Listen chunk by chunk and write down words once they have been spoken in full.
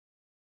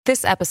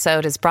This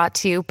episode is brought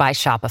to you by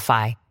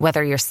Shopify.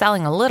 Whether you're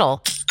selling a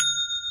little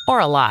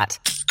or a lot,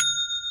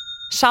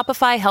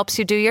 Shopify helps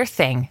you do your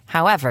thing,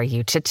 however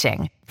you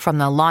cha-ching. From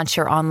the launch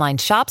your online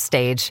shop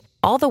stage,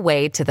 all the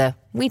way to the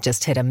we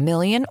just hit 1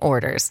 million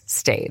orders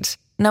stage.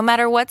 No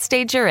matter what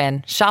stage you're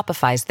in,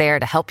 Shopify's there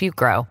to help you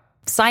grow.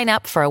 Sign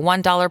up for a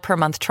 $1 per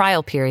month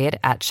trial period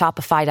at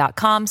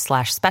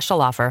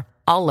shopify.com/special offer,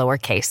 all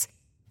lowercase.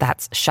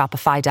 That's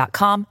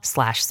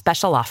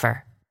shopify.com/special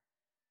offer.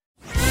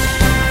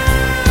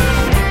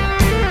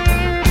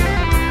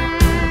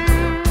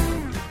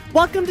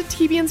 Welcome to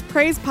TBN's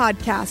Praise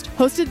Podcast,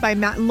 hosted by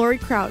Matt and Lori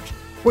Crouch,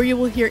 where you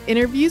will hear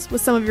interviews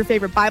with some of your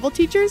favorite Bible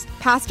teachers,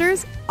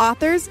 pastors,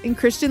 authors, and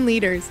Christian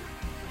leaders.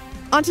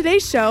 On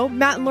today's show,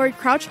 Matt and Lori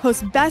Crouch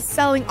host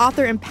best-selling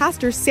author and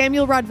pastor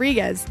Samuel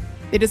Rodriguez.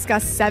 They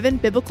discuss 7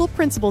 biblical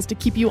principles to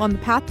keep you on the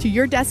path to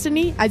your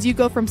destiny as you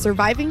go from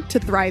surviving to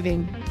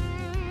thriving.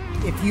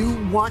 If you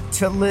want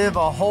to live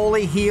a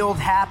holy, healed,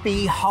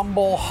 happy,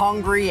 humble,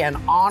 hungry, and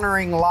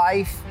honoring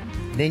life,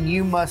 then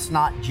you must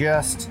not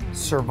just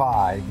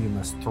survive, you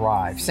must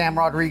thrive. Sam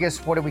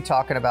Rodriguez, what are we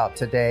talking about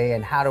today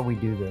and how do we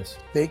do this?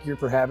 Thank you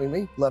for having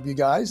me. Love you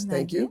guys.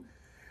 Thank you.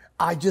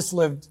 I just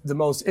lived the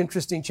most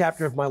interesting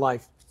chapter of my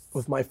life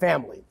with my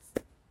family.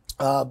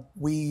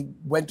 We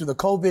went through the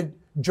COVID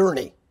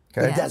journey,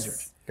 the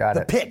desert,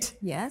 the pit,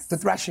 the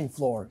threshing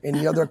floor.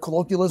 Any other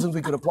colloquialisms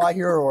we could apply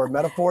here or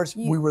metaphors,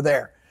 we were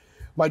there.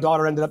 My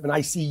daughter ended up in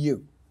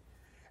ICU.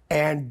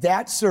 And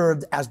that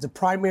served as the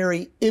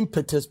primary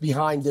impetus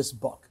behind this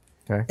book,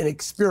 an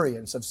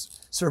experience of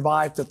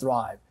survive to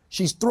thrive.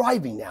 She's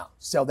thriving now,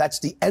 so that's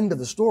the end of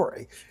the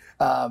story.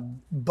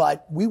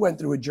 But we went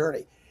through a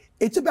journey.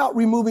 It's about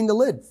removing the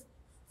lid.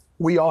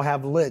 We all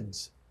have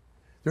lids.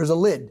 There's a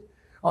lid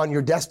on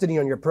your destiny,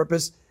 on your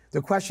purpose.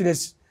 The question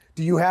is,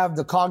 do you have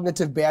the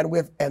cognitive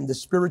bandwidth and the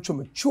spiritual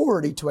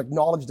maturity to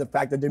acknowledge the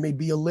fact that there may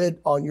be a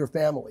lid on your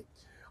family,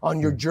 on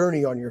your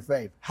journey, on your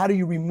faith? How do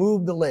you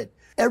remove the lid?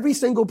 Every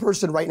single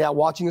person right now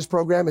watching this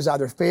program is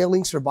either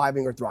failing,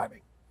 surviving, or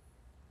thriving.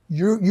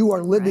 You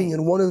are living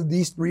in one of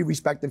these 3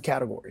 respective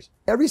categories.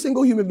 Every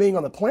single human being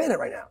on the planet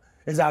right now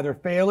is either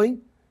failing,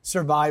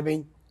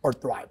 surviving, or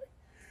thriving.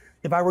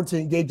 If I were to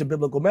engage a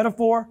biblical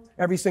metaphor,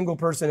 every single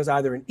person is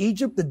either in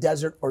Egypt, the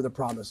desert, or the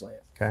promised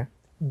land.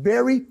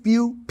 Very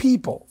few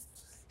people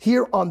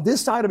here on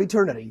this side of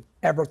eternity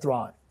ever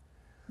thrive.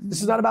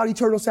 This is not about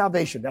eternal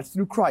salvation. That's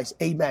through Christ.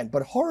 Amen.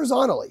 But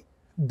horizontally,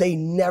 they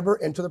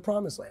never enter the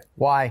promised land.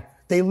 Why?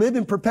 They live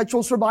in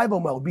perpetual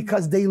survival mode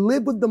because they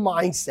live with the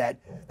mindset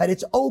that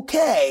it's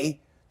okay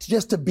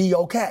just to be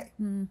okay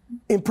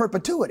in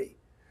perpetuity.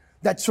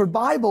 That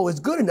survival is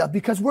good enough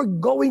because we're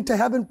going to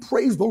heaven,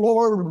 praise the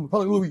Lord,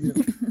 hallelujah,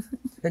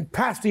 and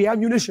pass the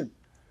ammunition.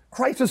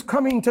 Christ is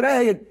coming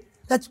today. And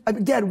that's,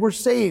 again, we're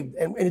saved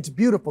and it's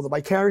beautiful. The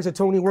vicarious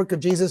atoning work of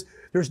Jesus.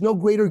 There's no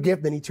greater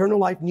gift than eternal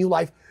life, new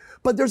life,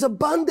 but there's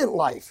abundant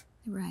life.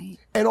 Right.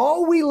 And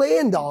all we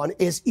land on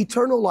is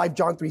eternal life,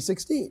 John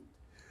 3:16.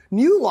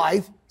 New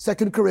life,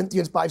 2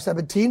 Corinthians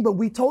 5:17, but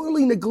we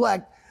totally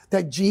neglect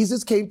that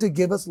Jesus came to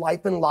give us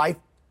life and life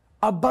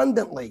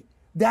abundantly.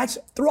 That's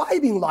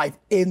thriving life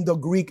in the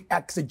Greek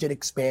exegete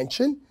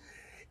expansion.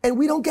 And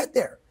we don't get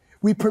there.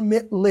 We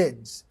permit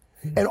lids.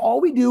 And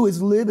all we do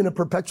is live in a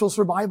perpetual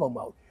survival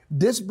mode.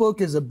 This book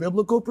is a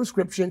biblical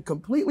prescription,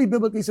 completely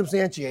biblically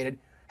substantiated,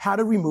 how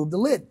to remove the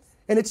lid.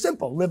 And it's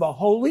simple. Live a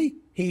holy,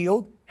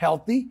 healed,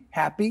 healthy,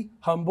 happy,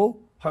 humble,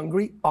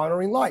 hungry,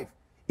 honoring life.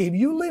 If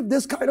you live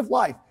this kind of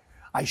life,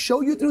 I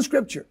show you through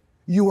scripture,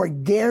 you are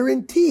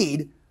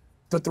guaranteed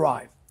to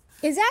thrive.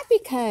 Is that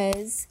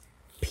because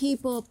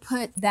people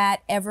put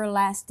that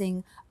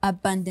everlasting,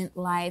 abundant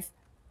life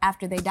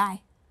after they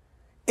die?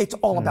 It's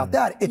all about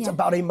that. It's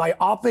about a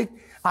myopic,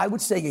 I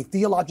would say a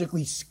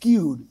theologically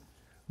skewed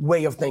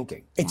way of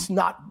thinking. It's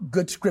not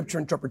good scripture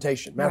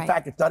interpretation. Matter of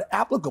fact, it's not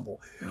applicable.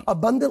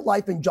 Abundant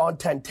life in John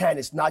 10:10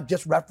 is not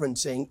just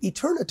referencing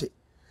eternity.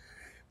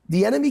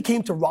 The enemy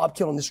came to rob,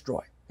 kill, and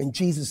destroy. And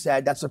Jesus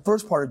said, that's the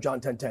first part of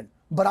John 10:10.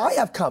 But I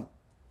have come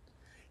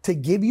to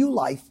give you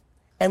life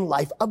and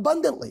life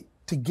abundantly,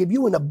 to give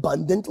you an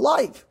abundant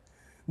life.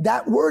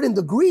 That word in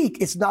the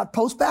Greek is not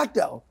post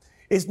facto.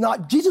 It's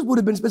not, Jesus would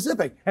have been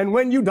specific. And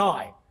when you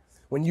die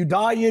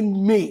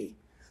in me,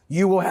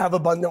 you will have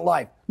abundant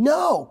life.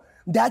 No.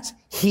 That's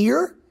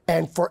here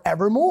and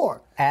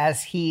forevermore.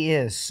 As he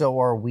is, so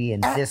are we in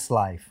this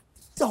life.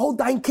 The whole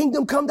thine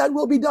kingdom come, that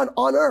will be done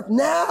on earth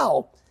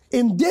now,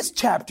 in this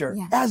chapter,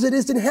 as it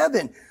is in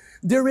heaven.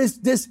 There is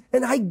this,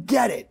 and I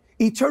get it.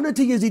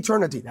 Eternity is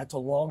eternity. That's a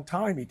long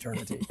time,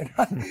 eternity.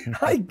 And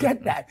I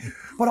get that.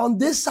 But on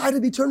this side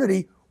of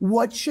eternity,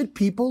 what should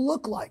people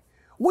look like?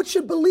 What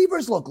should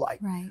believers look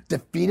like?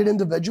 Defeated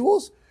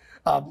individuals?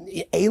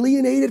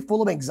 Alienated,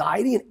 full of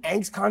anxiety and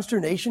angst,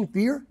 consternation,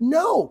 fear?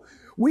 No.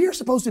 We are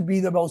supposed to be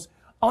the most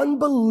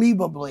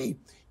unbelievably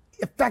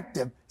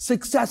effective,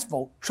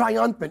 successful,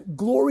 triumphant,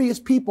 glorious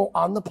people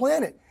on the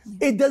planet.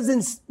 It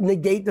doesn't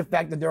negate the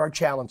fact that there are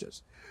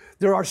challenges.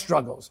 There are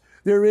struggles.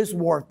 There is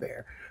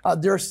warfare.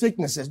 There are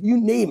sicknesses. You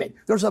name it.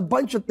 There's a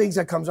bunch of things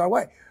that comes our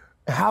way.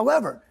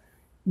 However,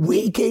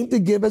 we came to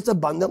give us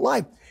abundant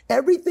life.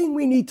 Everything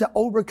we need to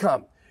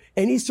overcome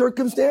any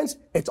circumstance,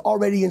 it's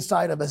already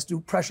inside of us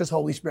through precious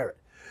Holy Spirit.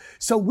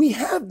 So we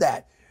have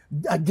that.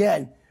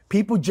 Again,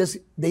 people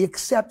they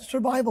accept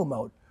survival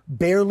mode,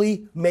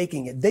 barely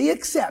making it. They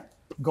accept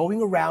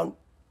going around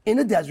in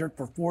a desert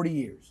for 40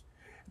 years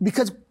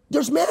because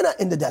there's manna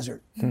in the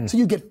desert. So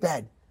you get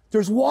fed.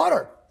 There's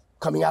water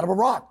coming out of a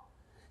rock.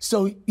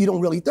 So you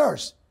don't really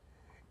thirst.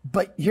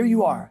 But here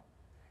you are,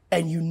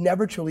 and you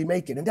never truly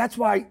make it. And that's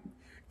why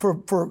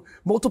for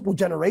multiple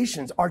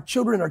generations, our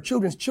children and our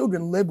children's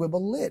children live with a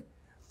lid.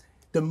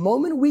 The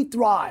moment we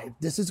thrive,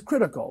 this is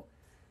critical,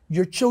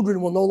 your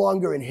children will no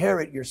longer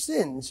inherit your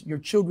sins. Your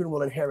children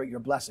will inherit your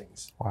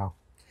blessings. Wow.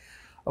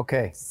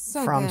 Okay.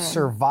 So From good.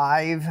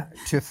 survive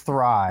to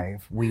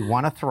thrive, we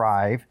want to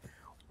thrive.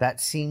 That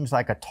seems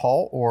like a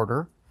tall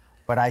order,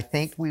 but I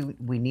think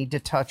we need to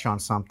touch on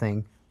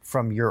something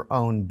from your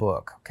own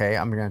book. Okay.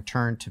 I'm going to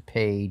turn to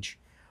page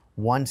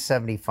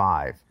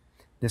 175.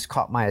 This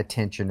caught my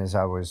attention as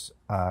I was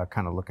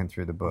kind of looking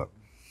through the book.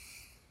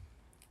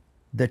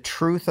 The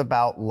Truth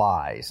About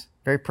Lies.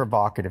 Very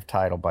provocative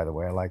title, by the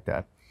way. I like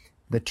that.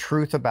 The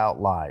Truth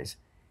About Lies.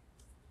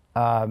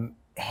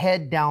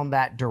 Head down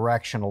that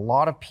direction. A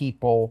lot of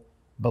people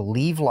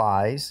believe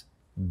lies.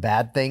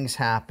 Bad things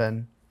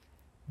happen.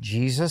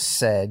 Jesus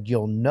said,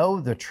 you'll know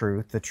the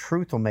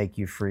truth will make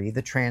you free.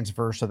 The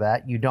transverse of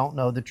that, you don't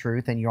know the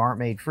truth and you aren't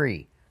made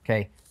free.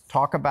 Okay,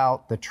 talk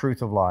about the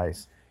truth of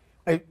lies.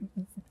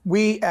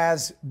 We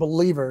as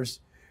believers,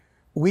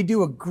 we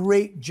do a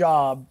great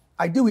job.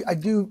 I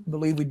do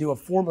believe we do a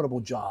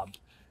formidable job.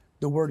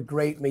 The word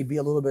great may be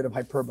a little bit of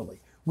hyperbole.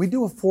 We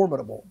do a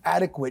formidable,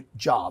 adequate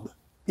job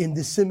in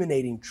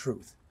disseminating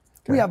truth.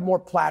 Okay. We have more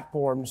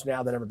platforms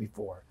now than ever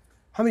before.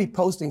 How many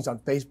postings on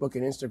Facebook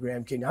and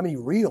Instagram, how many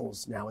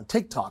reels now and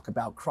TikTok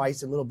about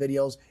Christ and little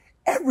videos?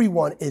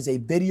 Everyone is a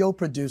video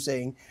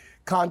producing,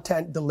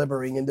 content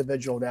delivering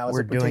individual now.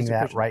 We're doing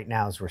that right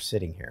now as we're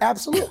sitting here.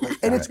 Absolutely.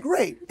 And it's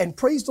great. And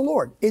praise the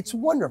Lord. It's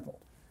wonderful.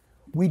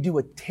 We do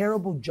a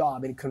terrible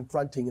job in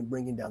confronting and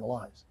bringing down the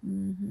lies.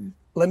 Mm-hmm.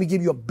 Let me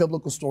give you a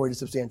biblical story to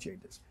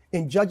substantiate this.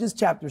 In Judges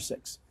chapter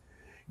 6,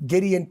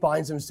 Gideon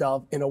finds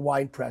himself in a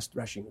wine press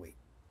threshing wheat,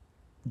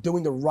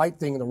 doing the right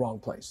thing in the wrong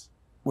place,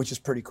 which is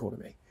pretty cool to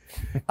me.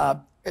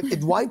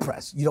 In wine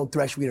press, you don't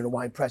thresh wheat in a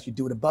wine press. You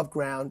do it above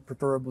ground,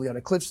 preferably on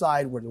a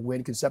cliffside where the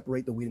wind can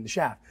separate the wheat and the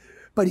chaff.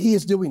 But he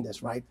is doing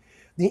this, right?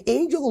 The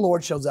angel of the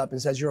Lord shows up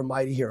and says, you're a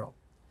mighty hero.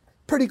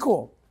 Pretty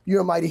cool.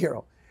 You're a mighty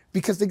hero.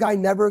 Because the guy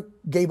never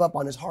gave up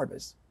on his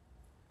harvest.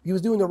 He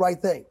was doing the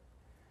right thing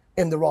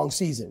in the wrong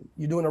season.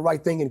 You're doing the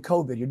right thing in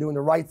COVID. You're doing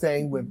the right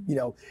thing with,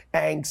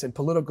 angst and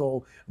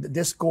political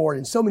discord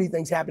and so many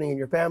things happening in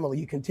your family.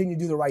 You continue to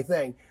do the right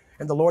thing.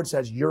 And the Lord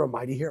says, you're a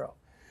mighty hero.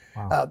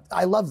 Wow.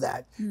 I love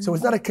that. Mm-hmm. So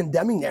it's not a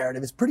condemning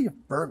narrative. It's pretty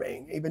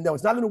affirming, even though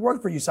it's not going to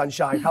work for you,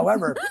 sunshine.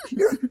 However,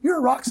 you're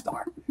a rock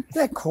star.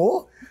 Isn't that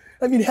cool?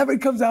 I mean, heaven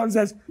comes out and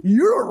says,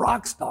 you're a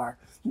rock star.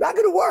 Not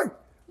going to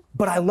work,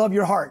 but I love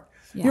your heart.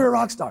 Yeah. You're a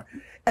rock star.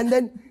 And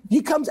then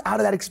he comes out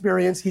of that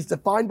experience. He's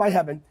defined by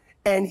heaven,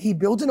 and he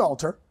builds an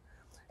altar,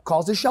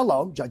 calls it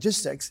Shalom, Judges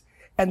 6,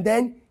 and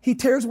then he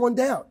tears one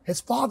down,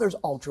 his father's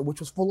altar, which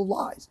was full of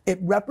lies. It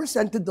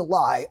represented the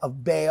lie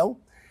of Baal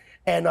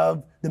and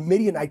of the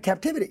Midianite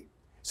captivity.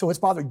 So his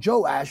father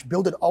Joash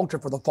built an altar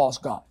for the false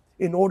god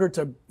in order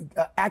to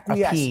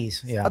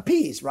appease,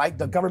 right?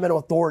 The governmental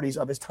authorities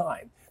of his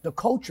time, the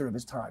culture of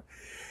his time.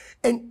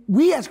 And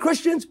we as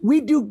Christians, we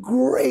do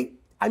great.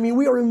 I mean,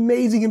 we are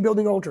amazing in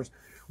building altars.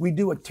 We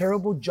do a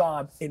terrible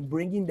job in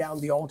bringing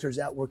down the altars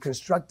that were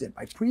constructed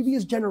by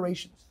previous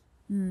generations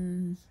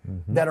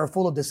that are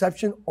full of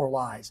deception or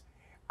lies.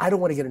 I don't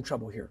want to get in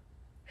trouble here.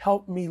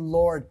 Help me,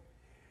 Lord.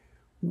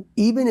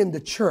 Even in the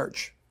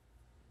church,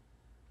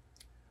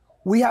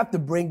 we have to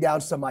bring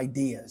down some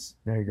ideas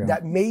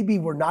that maybe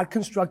were not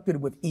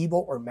constructed with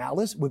evil or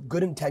malice, with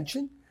good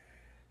intention.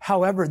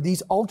 However,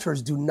 these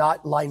altars do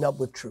not line up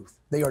with truth.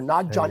 They are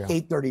not John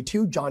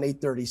 8:32, John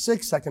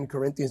 8:36, 2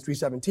 Corinthians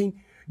 3:17,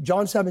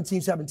 John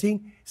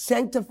 17:17,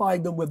 sanctify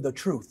them with the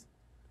truth.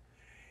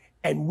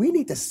 And we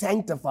need to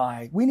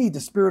sanctify, we need the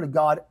Spirit of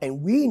God,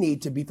 and we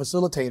need to be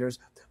facilitators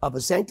of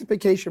a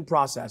sanctification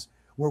process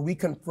where we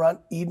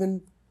confront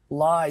even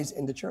lies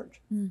in the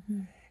church.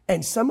 Mm-hmm.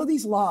 And some of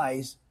these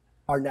lies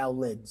are now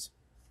lids.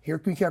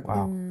 Hear me carefully.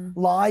 Wow.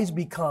 Lies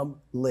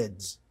become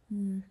lids.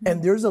 Mm-hmm.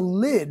 And there's a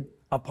lid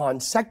upon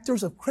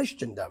sectors of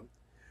Christendom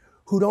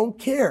who don't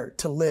care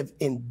to live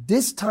in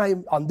this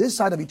time, on this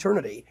side of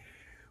eternity,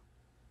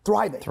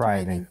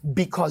 thriving.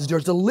 Because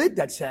there's a lid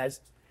that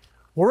says,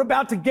 we're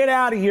about to get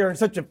out of here in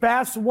such a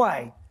fast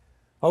way.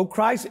 Oh,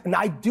 Christ, and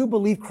I do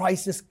believe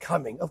Christ is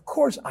coming. Of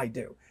course I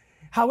do.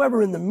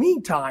 However, in the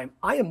meantime,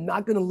 I am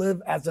not going to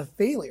live as a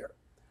failure.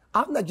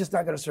 I'm not just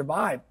not going to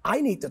survive.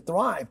 I need to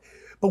thrive.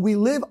 But we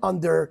live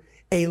under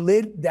a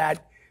lid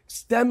that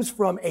stems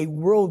from a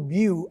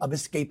worldview of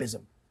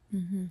escapism.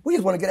 Mm-hmm. We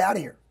just want to get out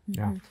of here.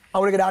 Yeah. I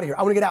want to get out of here.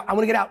 I want to get out. I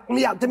want to get out. Get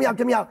me out. Get me out.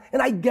 Get me out.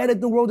 And I get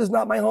it. The world is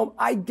not my home.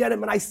 I get it.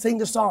 And I sing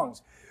the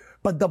songs.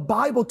 But the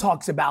Bible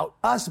talks about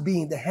us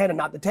being the head and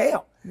not the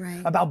tail,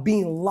 about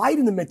being light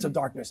in the midst of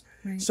darkness.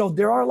 So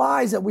there are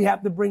lies that we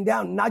have to bring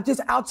down, not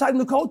just outside in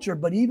the culture,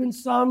 but even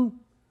some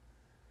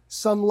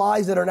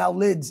lies that are now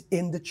lids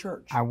in the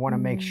church. I want to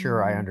make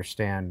sure I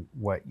understand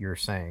what you're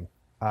saying.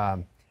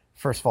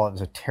 First of all, it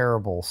was a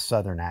terrible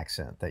Southern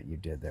accent that you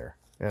did there.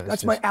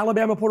 That's my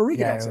Alabama, Puerto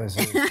Rican accent.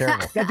 It was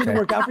terrible. That didn't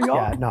work out for y'all?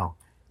 Yeah, no,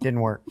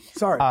 didn't work.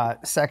 Sorry.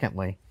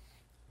 Secondly,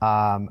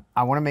 I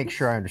want to make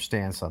sure I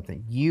understand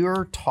something.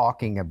 You're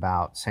talking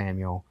about,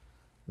 Samuel,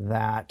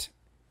 that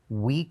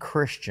we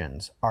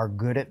Christians are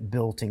good at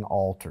building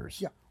altars.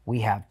 Yeah.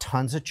 We have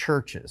tons of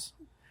churches.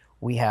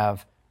 We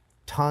have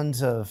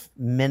tons of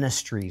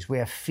ministries. We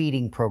have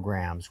feeding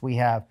programs. We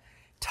have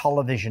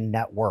television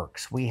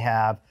networks. We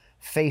have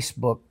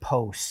Facebook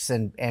posts,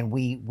 and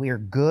we're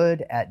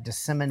good at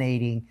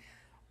disseminating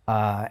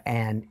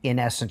and, in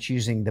essence,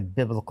 using the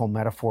biblical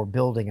metaphor,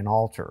 building an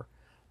altar.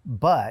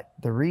 But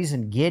the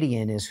reason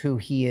Gideon is who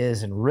he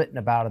is and written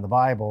about in the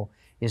Bible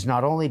is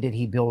not only did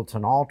he build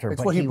an altar,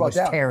 but he was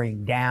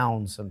tearing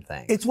down some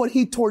things. It's what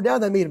he tore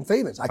down that made him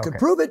famous. I could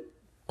prove it.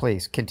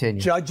 Please, continue.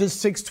 Judges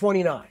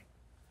 6:29.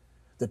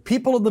 The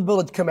people of the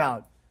village come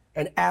out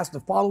and ask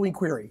the following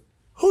query.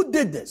 Who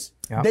did this?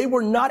 Yep. They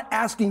were not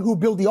asking who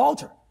built the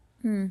altar.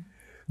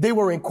 They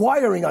were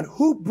inquiring on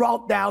who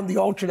brought down the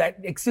altar that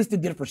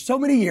existed there for so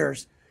many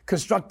years,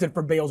 constructed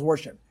for Baal's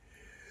worship.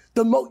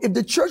 If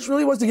the church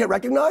really wants to get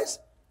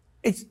recognized,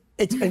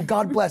 and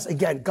God bless,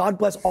 again, God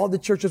bless all the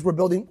churches we're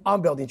building.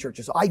 I'm building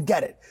churches, so I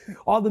get it.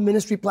 All the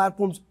ministry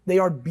platforms, they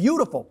are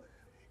beautiful.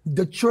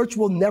 The church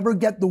will never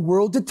get the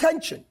world's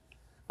attention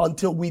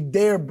until we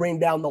dare bring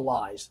down the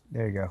lies.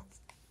 There you go.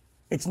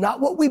 It's not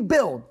what we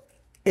build,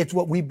 it's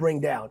what we bring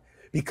down.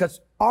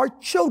 Because our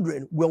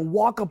children will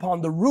walk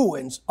upon the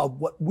ruins of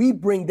what we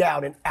bring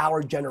down in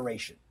our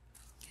generation.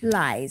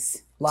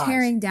 Lies.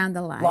 Tearing down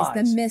the lies.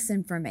 The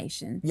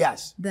misinformation.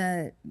 Yes.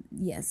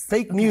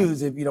 Fake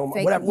news, if you don't,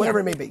 whatever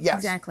it may be. Yes.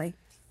 Exactly.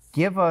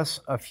 Give us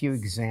a few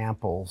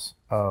examples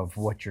of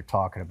what you're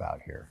talking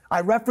about here.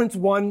 I reference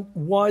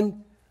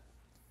one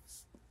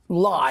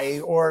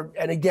lie,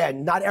 and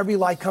again, not every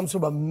lie comes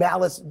from a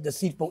malice,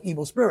 deceitful,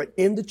 evil spirit.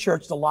 In the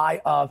church, the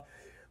lie of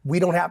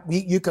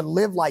you can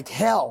live like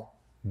hell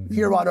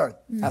here on earth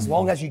as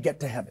long as you get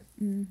to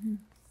heaven.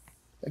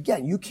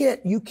 Again, you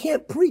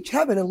can't preach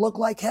heaven and look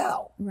like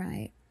hell.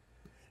 Right.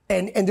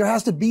 And there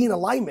has to be an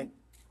alignment.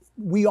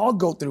 We all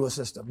go through a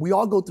system. We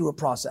all go through a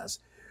process.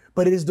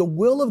 But it is the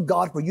will of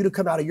God for you to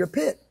come out of your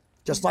pit.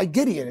 Just like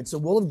Gideon, it's the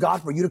will of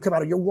God for you to come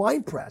out of your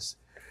wine press.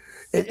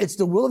 It's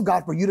the will of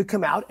God for you to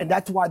come out, and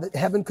that's why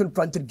heaven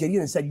confronted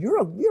Gideon and said, you're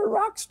a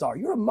rock star.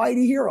 You're a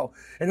mighty hero.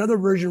 Another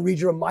version reads,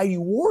 you're a mighty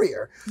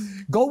warrior.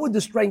 Go with the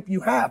strength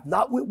you have,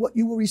 not with what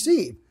you will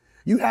receive.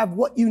 You have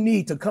what you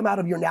need to come out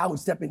of your now and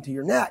step into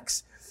your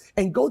next.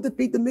 And go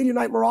defeat the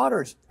Midianite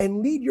marauders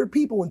and lead your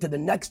people into the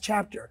next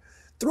chapter.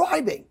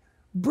 Thriving.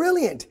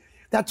 Brilliant.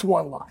 That's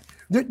one lie.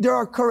 There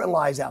are current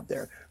lies out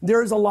there.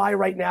 There is a lie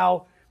right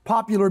now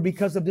popular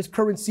because of this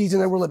current season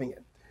that we're living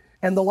in.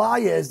 And the lie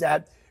is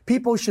that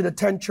people should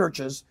attend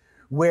churches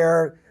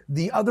where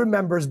the other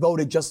members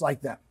voted just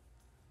like them.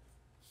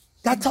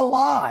 That's a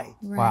lie.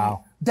 Right.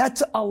 Wow.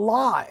 That's a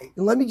lie.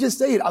 And let me just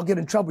say it. I'll get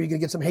in trouble. You're going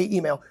to get some hate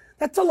email.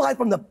 That's a lie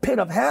from the pit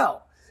of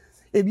hell.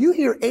 If you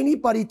hear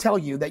anybody tell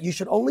you that you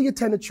should only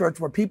attend a church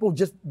where people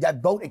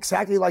that vote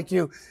exactly like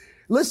you,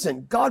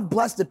 listen, God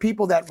bless the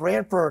people that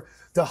ran for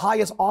the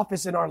highest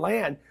office in our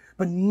land,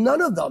 but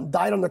none of them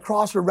died on the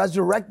cross or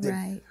resurrected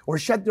or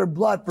shed their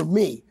blood for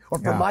me or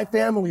for my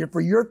family or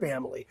for your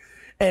family.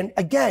 And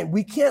again,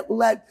 we can't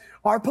let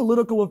our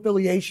political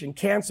affiliation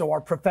cancel our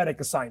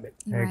prophetic assignment.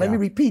 Let me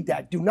repeat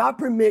that. Do not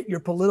permit your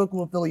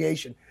political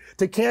affiliation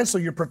to cancel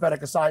your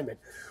prophetic assignment.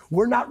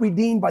 We're not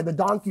redeemed by the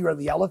donkey or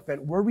the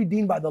elephant. We're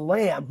redeemed by the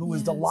Lamb, who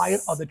is the Lion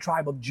of the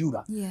tribe of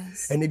Judah.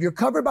 And if you're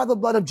covered by the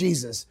blood of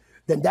Jesus,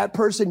 then that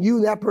person, you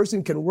and that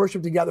person can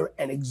worship together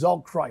and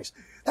exalt Christ.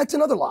 That's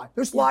another lie.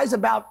 There's lies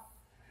about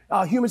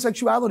human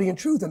sexuality and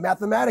truth and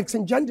mathematics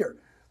and gender.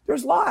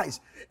 There's lies.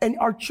 And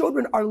our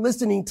children are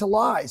listening to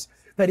lies.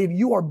 That if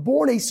you are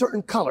born a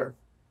certain color,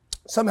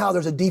 somehow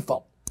there's a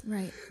default.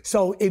 Right.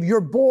 So if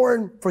you're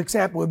born, for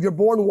example, if you're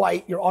born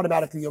white, you're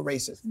automatically a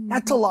racist.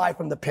 That's a lie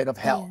from the pit of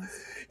hell.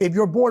 If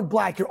you're born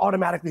black, you're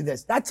automatically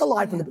this. That's a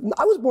lie from the.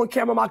 I was born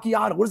caramel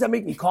macchiato. What does that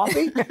make me?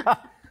 Coffee?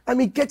 I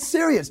mean, get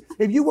serious.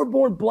 If you were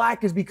born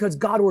black, it's because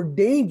God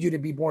ordained you to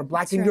be born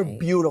black, and you're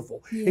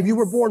beautiful. If you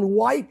were born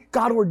white,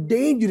 God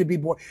ordained you to be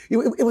born.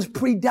 It was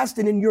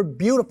predestined, and you're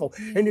beautiful.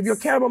 And if you're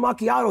caramel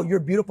macchiato, you're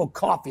beautiful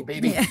coffee,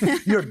 baby.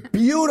 You're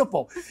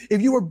beautiful.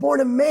 If you were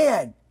born a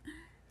man,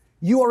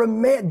 you are a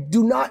man.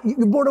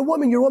 You're born a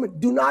woman, you're a woman.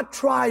 Do not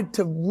try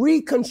to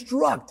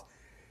reconstruct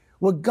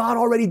what God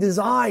already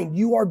designed.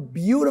 You are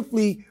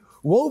beautifully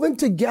woven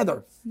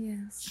together.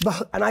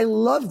 And I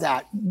love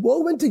that.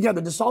 Woven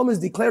together. The psalmist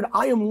declared,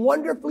 I am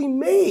wonderfully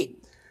made.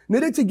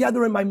 Knitted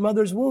together in my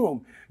mother's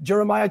womb.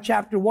 Jeremiah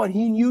chapter 1,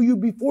 he knew you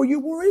before you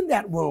were in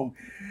that womb.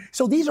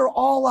 So these are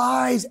all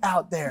lies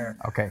out there.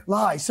 Okay.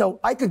 Lies. So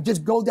I could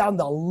just go down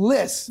the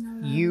list.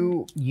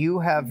 You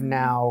have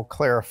now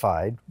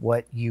clarified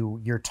what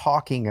you're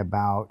talking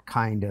about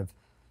kind of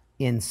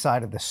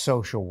inside of the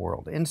social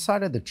world.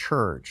 Inside of the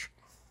church,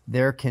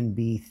 there can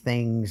be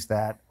things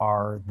that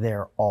are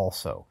there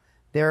also.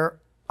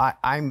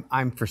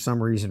 I'm for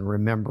some reason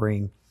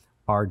remembering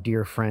our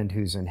dear friend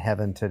who's in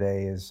heaven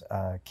today is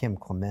Kim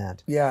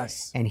Clement.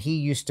 Yes. And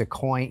he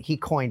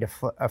coined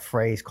a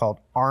phrase called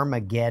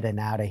Armageddon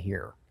out of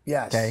here.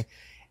 Yes. Okay.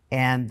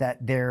 And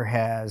that there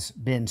has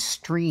been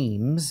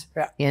streams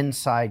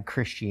inside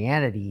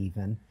Christianity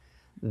even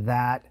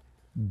that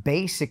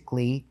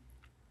basically,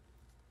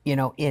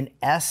 in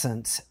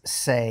essence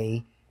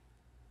say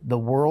the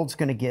world's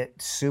going to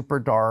get super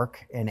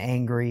dark and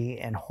angry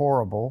and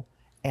horrible,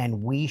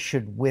 and we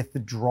should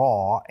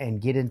withdraw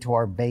and get into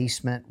our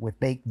basement with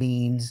baked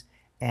beans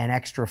and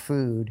extra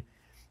food,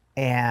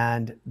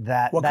 and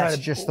that's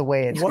just the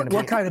way it's going to be.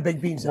 What kind of baked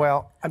beans?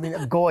 Well, I mean,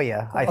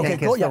 Goya, I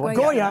think is the way.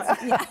 Goya.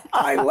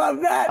 I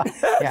love that.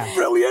 That's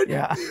brilliant.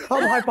 Yeah.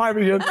 I'm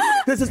high-fiving him.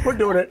 This is for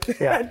doing it.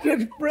 Yeah. That's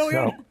just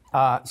brilliant.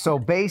 So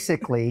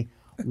basically,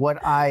 what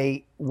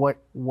I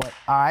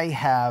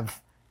have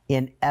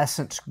in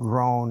essence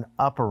grown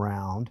up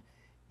around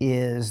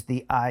is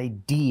the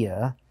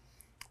idea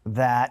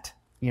that,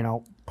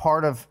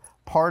 part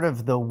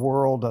of the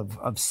world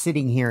of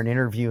sitting here and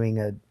interviewing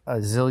a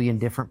zillion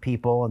different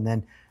people, and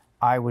then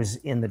I was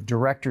in the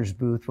director's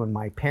booth when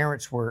my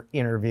parents were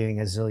interviewing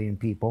a zillion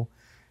people.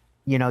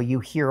 You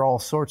hear all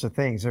sorts of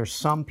things. There's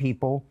some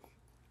people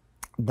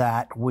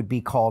that would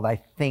be called, I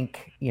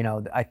think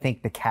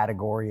the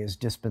category is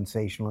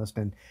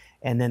dispensationalist,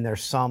 and then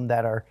there's some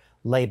that are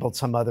labeled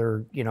some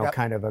other,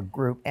 kind of a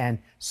group, and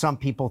some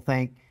people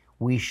think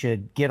we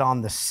should get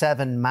on the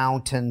 7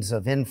 mountains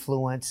of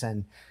influence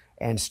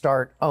and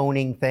start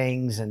owning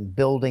things and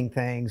building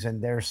things.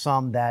 And there's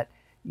some that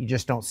you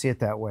just don't see it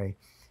that way.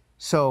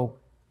 So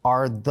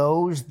are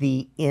those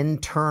the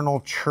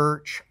internal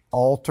church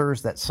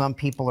altars that some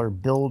people are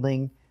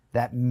building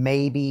that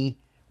maybe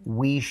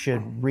we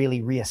should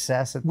really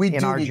reassess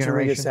in our generation?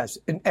 We do need to reassess.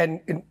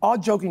 And all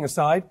joking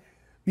aside,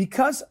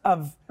 because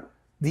of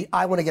the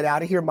I want to get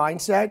out of here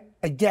mindset,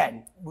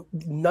 again,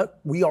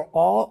 we are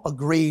all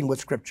agreeing with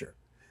Scripture.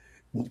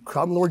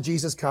 Come, Lord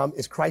Jesus, come.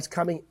 Is Christ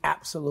coming?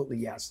 Absolutely,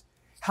 yes.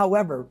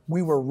 However,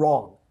 we were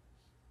wrong.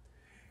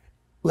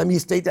 Let me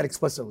state that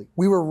explicitly.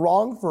 We were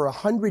wrong for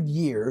 100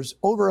 years,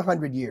 over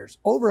 100 years,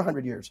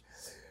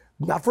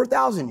 not for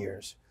 1,000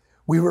 years.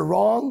 We were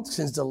wrong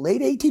since the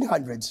late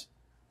 1800s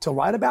till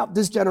right about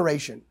this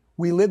generation.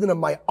 We lived in a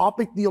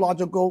myopic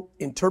theological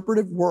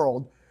interpretive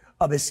world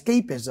of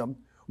escapism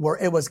where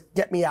it was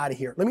get me out of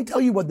here. Let me tell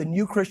you what the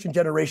new Christian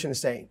generation is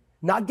saying.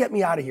 Not get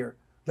me out of here.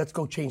 Let's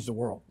go change the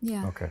world.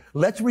 Yeah. Okay.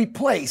 Let's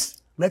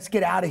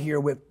get out of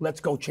here with let's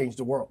go change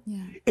the world.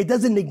 Yeah. It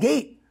doesn't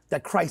negate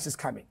that Christ is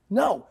coming.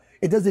 No,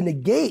 it doesn't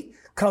negate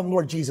come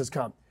Lord Jesus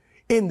come.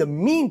 In the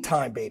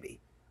meantime, baby,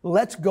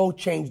 let's go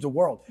change the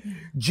world. Yeah.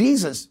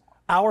 Jesus,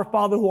 our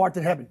Father who art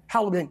in heaven,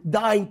 hallowed be thine name.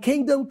 Thine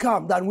kingdom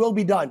come, thine will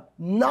be done.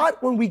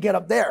 Not when we get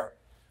up there.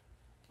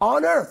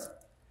 On earth.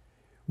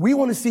 We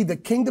want to see the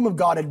kingdom of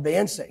God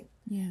advancing.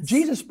 Yes.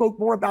 Jesus spoke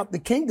more about the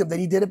kingdom than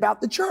he did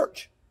about the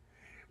church.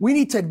 We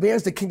need to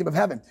advance the kingdom of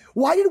heaven.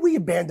 Why did we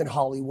abandon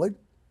Hollywood?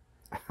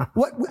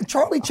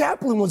 Charlie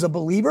Chaplin was a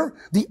believer.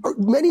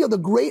 Many of the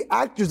great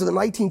actors of the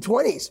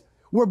 1920s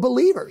were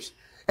believers,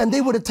 and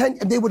they would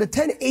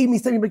attend Amy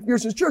Stephanie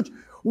McPherson's church.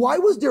 Why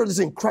was there this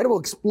incredible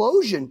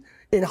explosion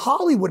in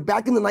Hollywood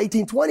back in the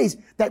 1920s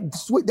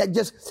that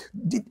just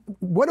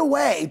went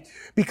away?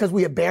 Because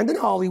we abandoned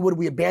Hollywood,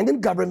 we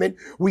abandoned government,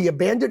 we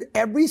abandoned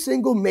every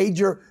single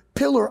major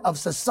pillar of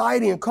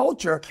society and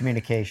culture.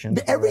 Communication.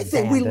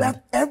 Everything. We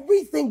left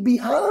everything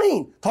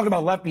behind. Talk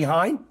about left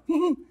behind.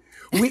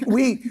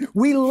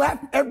 We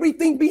left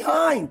everything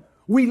behind.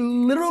 We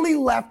literally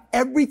left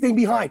everything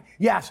behind.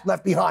 Yes,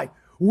 left behind.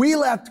 We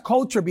left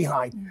culture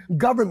behind.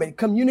 Government,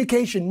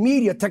 communication,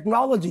 media,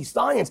 technology,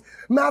 science,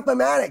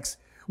 mathematics.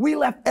 We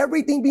left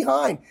everything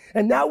behind.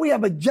 And now we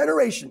have a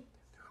generation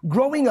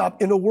growing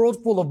up in a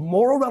world full of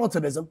moral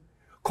relativism,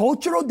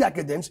 cultural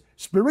decadence,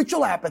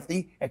 spiritual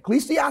apathy,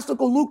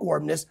 ecclesiastical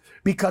lukewarmness,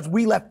 because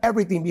we left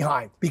everything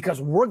behind,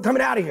 because we're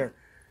coming out of here.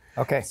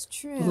 Okay. It's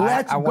true.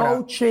 Let's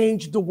go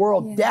change the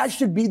world. Yes. That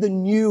should be the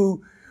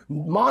new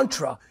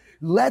mantra.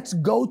 Let's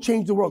go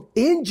change the world.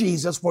 In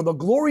Jesus, for the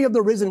glory of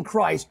the risen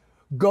Christ,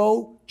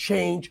 go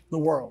change the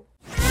world.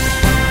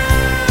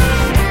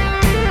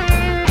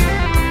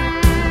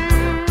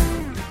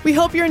 We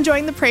hope you're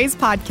enjoying the Praise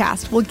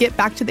Podcast. We'll get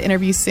back to the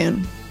interview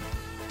soon.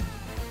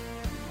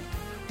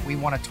 We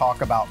want to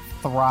talk about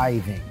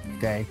thriving,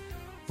 okay?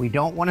 We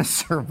don't want to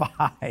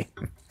survive.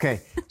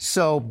 Okay,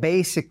 so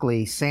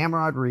basically, Sam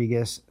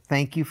Rodriguez,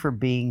 thank you for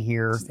being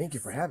here. Thank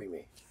you for having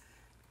me.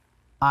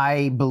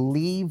 I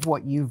believe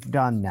what you've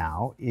done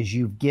now is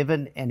you've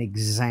given an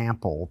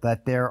example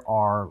that there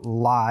are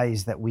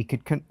lies that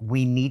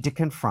we need to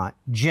confront.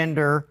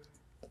 Gender,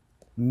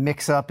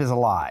 mix up is a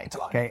lie. It's a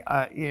lie.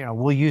 Okay,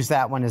 we'll use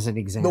that one as an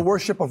example. The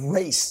worship of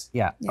race.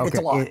 Yeah, okay. It's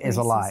a lie. It is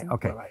a lie.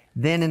 Okay. Right.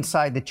 Then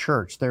inside the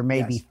church, there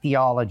may be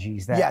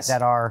theologies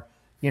that are,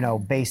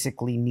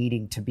 basically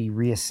needing to be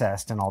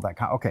reassessed and all that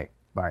kind. Okay,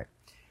 all right.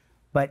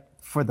 But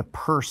for the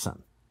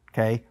person,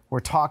 okay, we're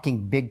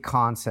talking big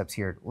concepts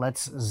here.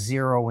 Let's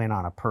zero in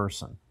on a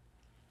person.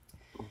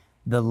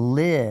 The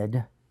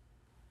lid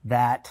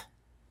that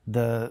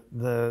the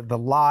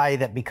lie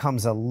that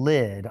becomes a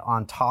lid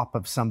on top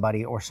of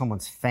somebody or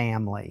someone's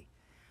family.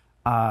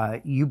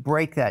 You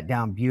break that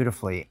down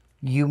beautifully.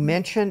 You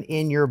mention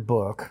in your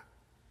book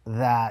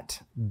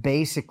that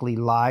basically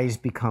lies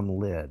become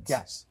lids.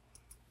 Yes.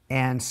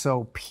 And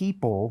so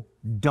people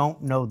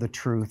don't know the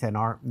truth and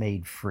aren't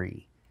made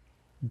free.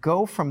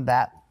 Go from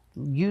that,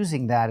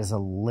 using that as a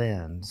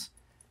lens,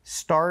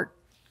 start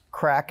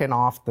cracking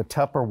off the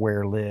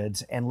Tupperware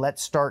lids, and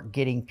let's start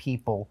getting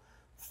people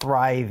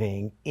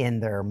thriving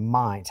in their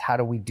minds. How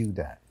do we do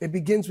that? It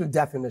begins with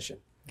definition.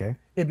 Okay.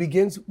 It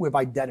begins with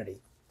identity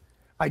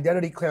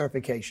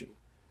clarification.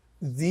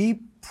 The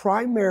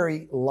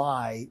primary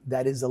lie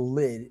that is a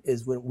lid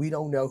is when we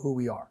don't know who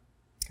we are.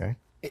 Okay.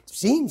 It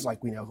seems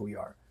like we know who we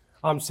are.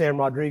 I'm Sam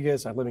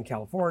Rodriguez. I live in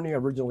California,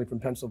 originally from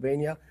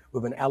Pennsylvania,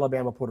 with an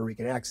Alabama Puerto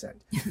Rican accent.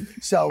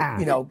 So,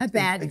 a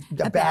bad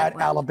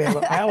one.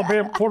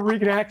 Alabama Puerto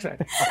Rican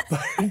accent.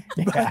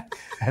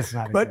 That's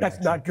not. But that's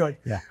not good.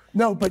 Yeah.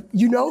 No, but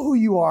you know who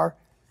you are.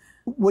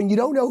 When you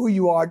don't know who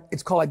you are,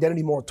 it's called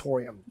identity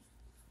moratorium.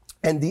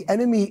 And the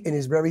enemy, in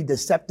his very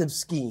deceptive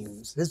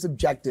schemes, his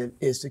objective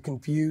is to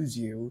confuse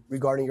you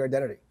regarding your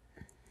identity.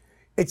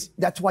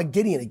 That's why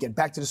Gideon, again,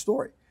 back to the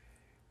story.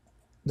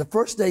 The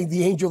first thing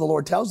the angel of the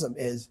Lord tells him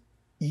is,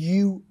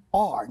 you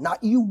are,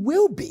 not you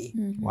will be.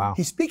 Mm-hmm. Wow.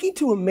 He's speaking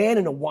to a man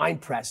in a wine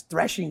press,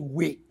 threshing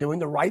wheat, doing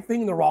the right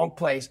thing in the wrong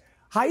place,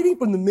 hiding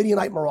from the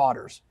Midianite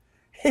marauders.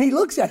 And he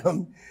looks at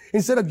him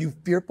instead of, you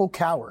fearful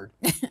coward,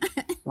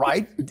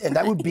 right? And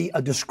that would be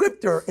a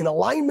descriptor in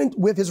alignment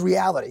with his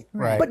reality.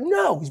 Right. But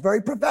no, he's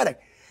very prophetic.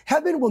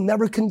 Heaven will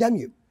never condemn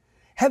you.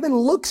 Heaven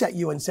looks at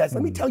you and says,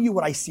 let me tell you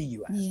what I see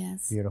you as.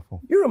 Yes.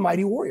 Beautiful. You're a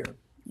mighty warrior.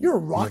 You're a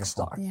rock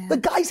star. Yeah. The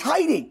guy's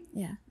hiding.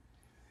 Yeah.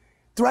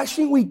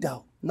 Threshing wheat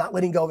though, not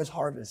letting go of his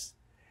harvest.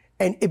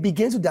 And it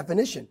begins with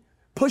definition,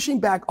 pushing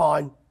back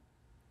on,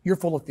 you're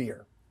full of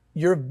fear.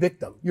 You're a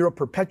victim. You're a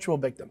perpetual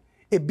victim.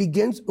 It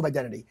begins with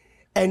identity.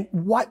 And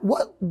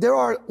there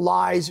are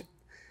lies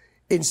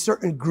in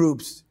certain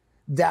groups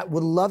that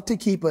would love to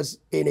keep us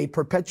in a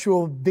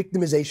perpetual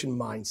victimization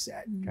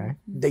mindset. Okay.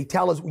 They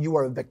tell us you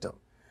are a victim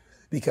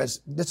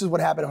because this is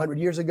what happened 100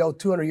 years ago,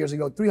 200 years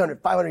ago,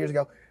 300, 500 years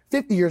ago,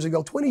 50 years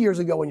ago, 20 years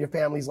ago in your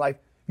family's life.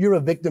 You're a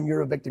victim,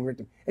 you're a victim, you're a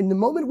victim. And the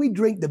moment we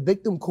drink the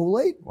victim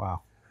Kool-Aid,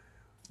 wow,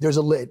 there's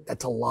a lid.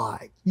 That's a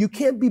lie. You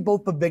can't be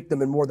both a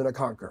victim and more than a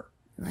conqueror.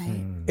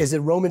 Right. Is it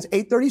Romans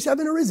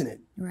 8:37 or isn't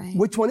it? Right.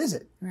 Which one is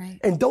it? Right.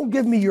 And don't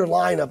give me your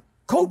line of,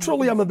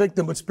 culturally I'm a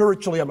victim, but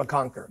spiritually I'm a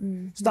conqueror.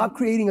 Stop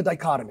creating a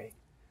dichotomy.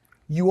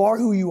 You are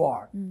who you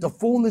are. The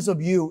fullness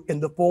of you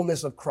in the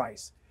fullness of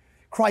Christ.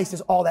 Christ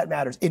is all that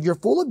matters. If you're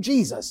full of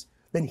Jesus,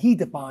 then he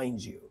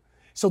defines you.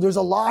 So there's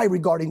a lie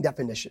regarding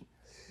definition.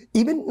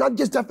 Even not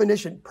just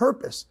definition,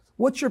 purpose.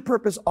 What's your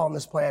purpose on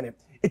this planet?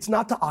 It's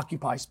not to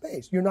occupy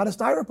space. You're not a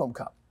styrofoam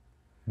cup.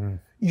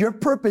 Your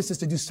purpose is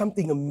to do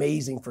something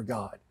amazing for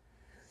God.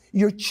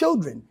 Your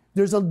children,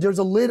 there's a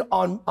lid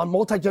on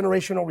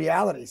multi-generational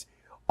realities.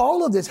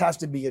 All of this has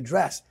to be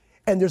addressed,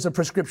 and there's a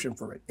prescription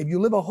for it. If you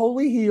live a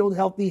holy, healed,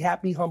 healthy,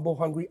 happy, humble,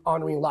 hungry,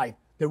 honoring life,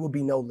 there will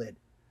be no lid.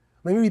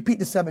 Let me repeat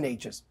the 7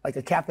 H's, like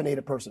a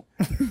caffeinated person.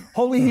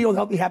 Holy, healed,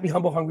 healthy, happy,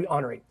 humble, hungry,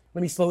 honoring.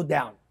 Let me slow it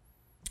down.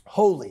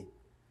 Holy,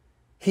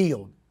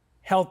 healed,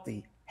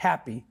 healthy,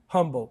 happy,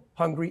 humble,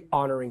 hungry,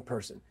 honoring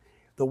person.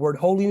 The word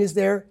holiness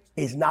there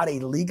is not a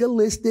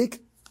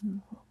legalistic,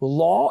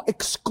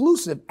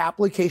 law-exclusive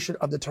application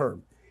of the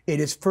term. It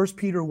is 1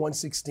 Peter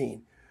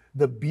 1:16.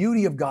 The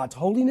beauty of God's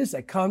holiness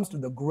that comes through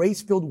the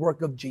grace-filled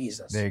work of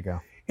Jesus. There you go.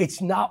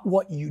 It's not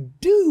what you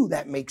do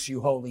that makes you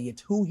holy.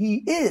 It's who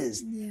he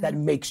is that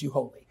makes you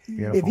holy.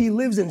 Beautiful. If he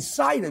lives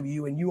inside of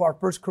you and you are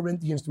 1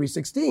 Corinthians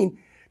 3:16,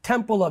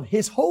 temple of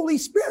his Holy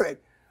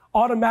Spirit,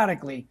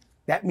 automatically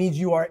that means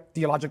you are,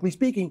 theologically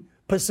speaking,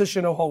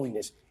 positional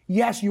holiness.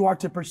 Yes, you are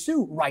to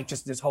pursue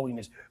righteousness,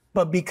 holiness,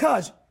 but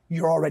because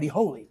you're already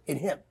holy in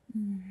him.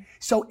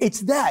 So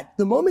it's that.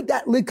 The moment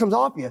that lid comes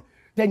off you,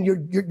 then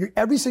you're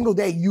every single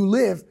day you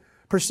live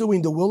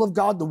pursuing the will of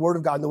God, the word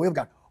of God, and the way of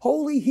God.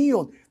 Holy,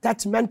 healed.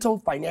 That's mental,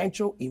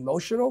 financial,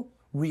 emotional,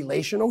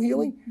 relational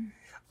healing.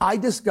 I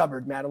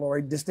discovered, Matt and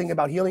Lori, this thing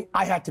about healing,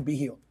 I had to be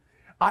healed.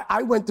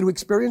 I went through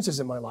experiences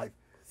in my life.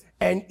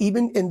 And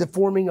even in the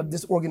forming of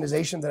this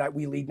organization that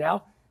we lead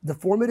now, the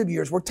formative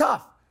years were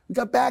tough. We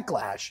got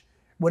backlash.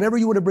 Whenever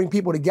you want to bring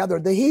people together,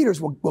 the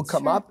haters will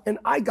come up. And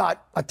I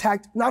got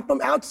attacked, not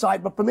from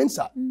outside, but from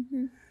inside.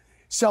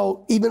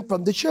 So even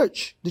from the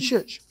church.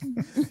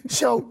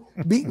 So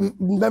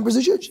members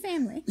of the church.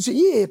 Family. So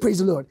yeah, praise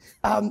the Lord.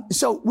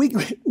 So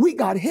we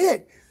got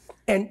hit.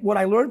 And what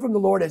I learned from the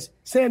Lord is,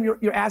 Sam,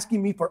 you're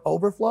asking me for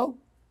overflow.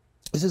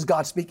 This is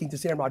God speaking to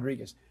Sam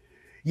Rodriguez.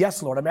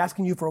 Yes, Lord, I'm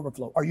asking you for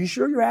overflow. Are you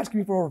sure you're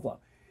asking me for overflow?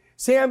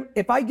 Sam,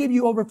 if I give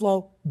you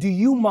overflow, do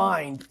you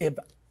mind if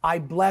I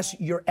bless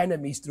your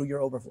enemies through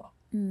your overflow?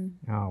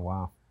 Oh,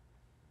 wow.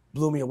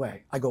 Blew me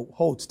away. I go,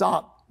 hold,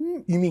 stop.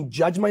 You mean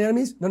judge my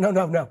enemies?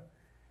 No.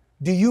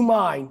 Do you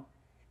mind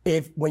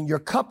if when your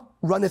cup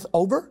runneth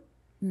over,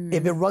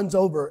 if it runs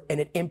over and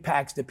it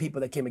impacts the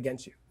people that came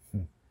against you?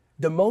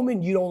 The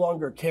moment you no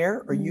longer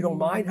care or you don't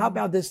mind, how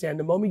about this, Sam?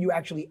 The moment you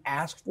actually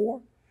ask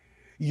for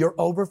your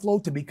overflow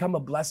to become a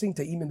blessing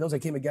to even those that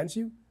came against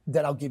you,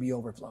 then I'll give you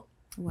overflow.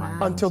 Wow.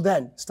 Until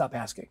then, stop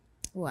asking.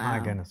 Wow. My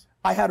goodness.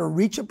 I had to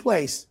reach a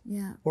place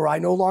where I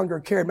no longer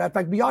cared. Matter of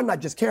fact, beyond not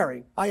just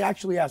caring, I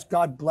actually asked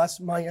God, bless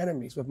my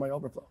enemies with my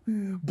overflow.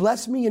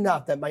 Bless me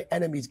enough that my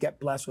enemies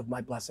get blessed with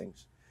my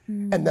blessings.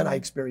 And then I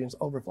experience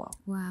overflow.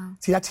 Wow.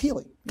 See, that's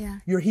healing. Yeah.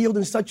 You're healed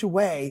in such a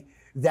way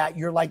that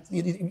you're like,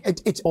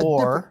 it's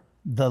Or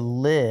the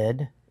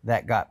lid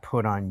that got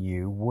put on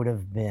you would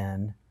have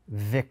been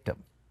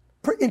victim.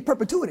 in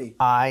perpetuity.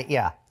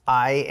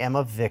 I am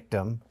a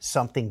victim.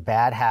 Something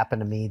bad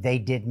happened to me. They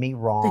did me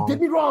wrong. They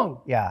did me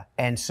wrong. Yeah.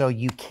 And so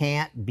you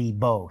can't be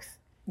both.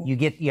 You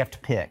have to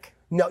pick.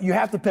 No, you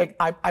have to pick.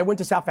 I went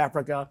to South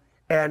Africa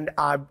and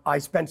I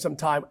spent some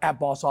time at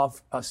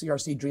Boshoff,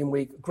 CRC Dream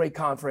Week, great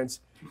conference,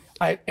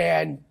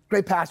 and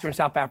great pastor in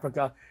South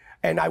Africa.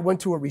 And I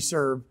went to a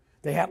reserve.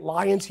 They had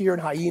lions here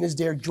and hyenas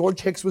there.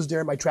 George Hicks was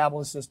there, my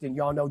travel assistant.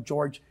 Y'all know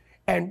George.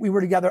 And we were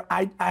together.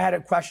 I had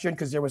a question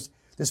because there was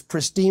this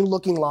pristine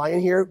looking lion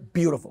here.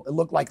 Beautiful. It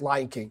looked like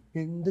Lion King.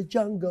 In the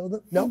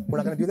jungle. No, we're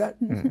not going to do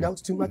that. No,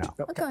 it's too much.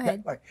 No. Go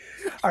ahead. All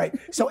right.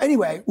 So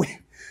anyway,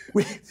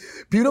 we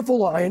beautiful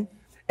lion.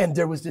 And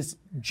there was this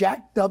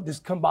jacked up,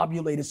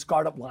 discombobulated,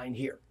 scarred up lion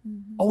here.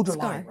 Older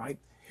lion, right?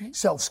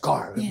 So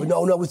scarred. But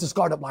no, it was the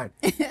scarred up lion.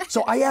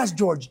 So I asked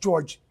George,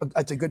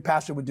 it's a good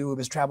pastor would do with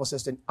his travel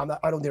assistant.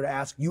 I don't dare to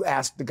ask. You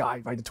ask the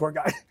guy, right? The tour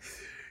guide.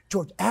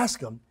 George, ask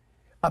him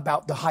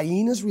about the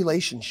hyena's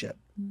relationship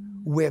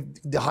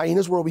with the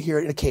hyenas were over here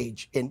in a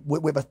cage and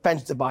with a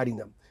fence dividing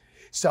them.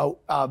 So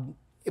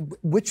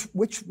which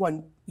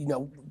one,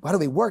 how do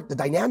they work? The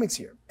dynamics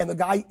here. And the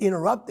guy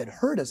interrupted,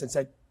 heard us and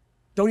said,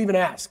 don't even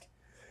ask.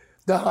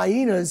 The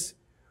hyenas,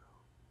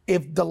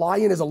 if the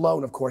lion is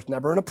alone, of course,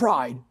 never in a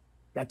pride,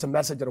 that's a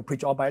message that'll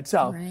preach all by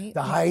itself. Right.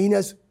 The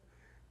hyenas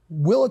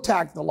will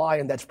attack the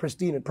lion that's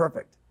pristine and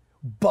perfect,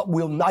 but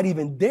will not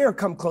even dare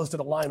come close to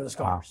the lion with the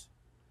scars. Wow.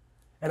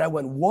 And I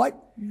went,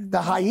 what?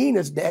 The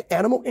hyenas, that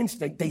animal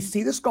instinct, they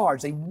see the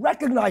scars. They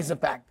recognize the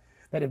fact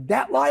that if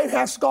that lion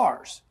has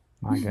scars,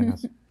 my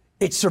goodness,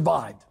 it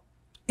survived.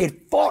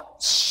 It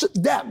fought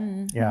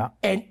them,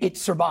 and it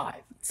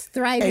survived. It's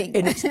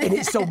thriving.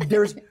 So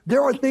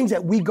there are things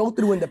that we go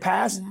through in the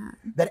past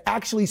that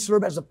actually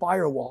serve as a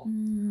firewall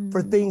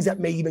for things that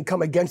may even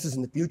come against us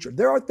in the future.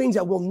 There are things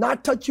that will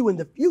not touch you in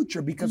the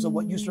future because of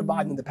what you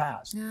survived in the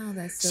past. Oh,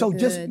 that's so good.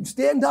 Just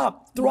stand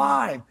up,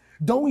 thrive.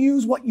 Don't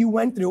use what you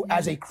went through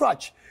as a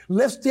crutch.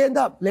 Let's stand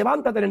up.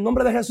 Levántate en el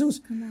nombre de Jesús.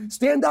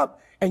 Stand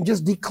up and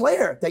just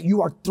declare that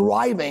you are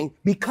thriving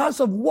because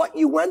of what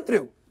you went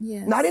through,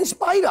 not in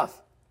spite of.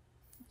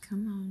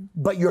 Come on.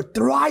 But you're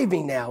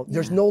thriving now.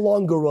 There's no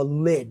longer a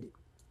lid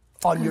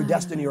on your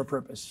destiny or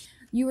purpose.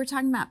 You were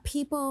talking about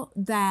people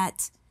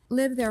that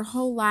live their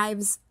whole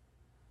lives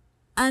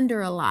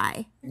under a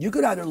lie. You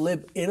could either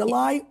live in a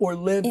lie or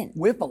live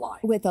with a lie.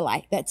 With a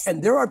lie.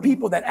 And there are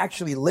people that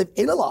actually live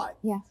in a lie.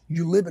 Yeah.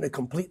 You live in a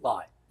complete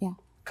lie. Yeah.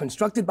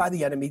 Constructed by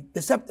the enemy,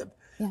 deceptive.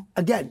 Yeah.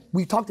 Again,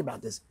 we talked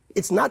about this.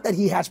 It's not that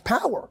he has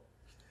power.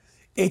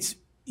 It's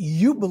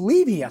you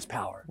believe he has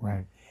power.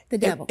 Right. The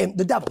devil. And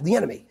the devil, the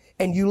enemy.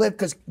 And you live,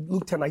 because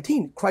Luke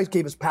 10:19, Christ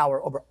gave us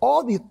power over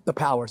all the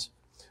powers,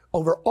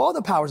 over all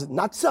the powers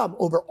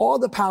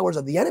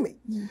of the enemy.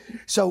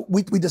 So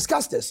we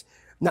discussed this.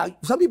 Now,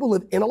 some people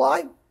live in a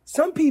lie.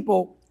 Some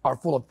people are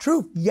full of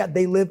truth, yet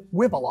they live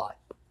with a lie.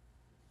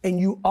 And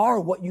you are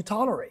what you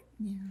tolerate.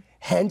 Yeah.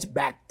 Hence,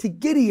 back to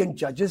Gideon,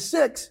 Judges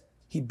 6.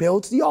 He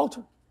builds the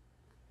altar,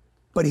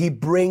 but he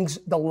brings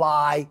the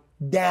lie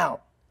down.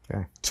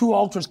 Okay. Two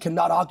altars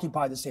cannot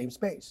occupy the same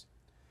space.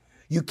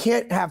 You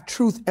can't have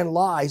truth and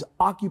lies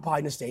occupy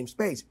in the same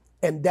space.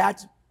 And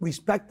that's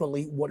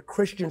respectfully what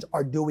Christians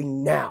are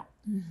doing now.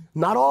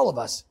 Not all of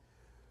us,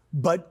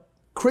 but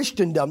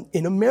Christendom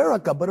in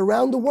America, but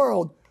around the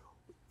world,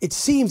 it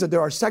seems that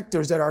there are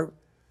sectors that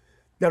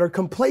are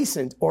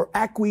complacent or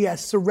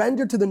acquiesce,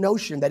 surrender to the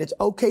notion that it's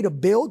okay to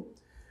build,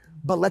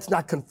 but let's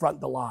not confront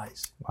the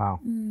lies. Wow.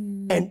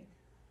 And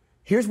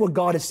here's what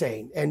God is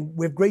saying, and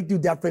with great due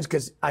deference,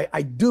 because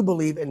I do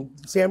believe, and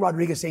Sam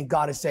Rodriguez saying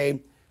God is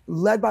saying,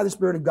 led by the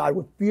Spirit of God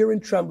with fear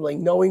and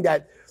trembling, knowing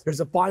that there's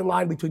a fine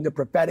line between the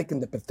prophetic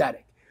and the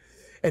pathetic.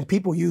 And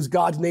people use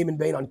God's name in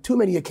vain on too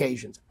many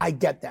occasions. I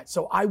get that.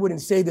 So I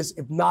wouldn't say this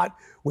if not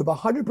with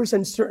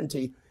 100%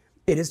 certainty.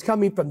 It is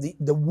coming from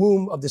the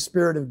womb of the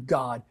Spirit of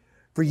God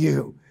for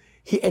you.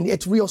 And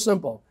it's real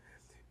simple.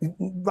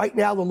 Right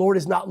now, the Lord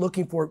is not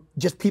looking for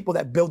just people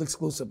that build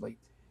exclusively.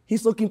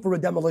 He's looking for a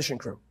demolition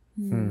crew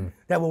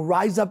that will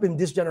rise up in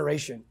this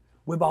generation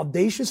with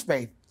audacious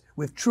faith,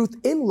 with truth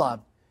in love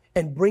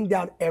and bring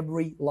down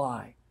every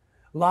lie.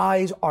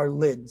 Lies are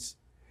lids.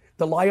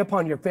 The lie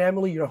upon your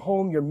family, your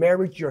home, your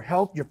marriage, your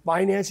health, your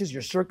finances,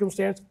 your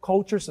circumstance,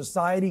 culture,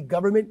 society,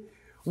 government.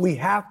 We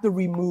have to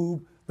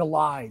remove the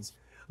lies.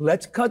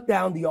 Let's cut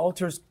down the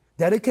altars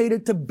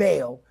dedicated to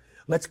Baal.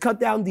 Let's cut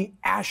down the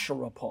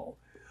Asherah pole.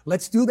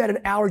 Let's do that in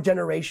our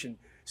generation.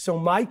 So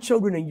my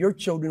children and your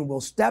children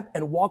will step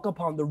and walk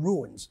upon the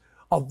ruins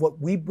of what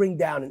we bring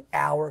down in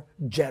our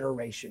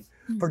generation.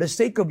 For the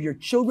sake of your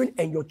children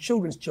and your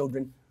children's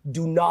children,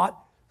 do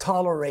not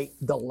tolerate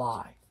the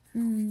lie.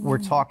 We're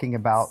talking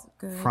about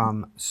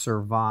from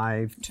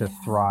survive to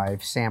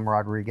thrive. Sam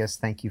Rodriguez,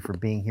 thank you for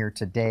being here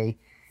today.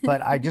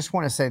 But I just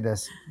want to say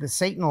this.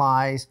 Satan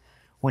lies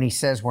when he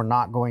says we're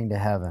not going to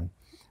heaven,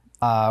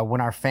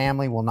 when our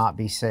family will not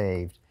be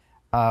saved,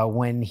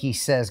 when he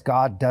says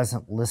God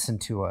doesn't listen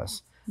to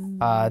us,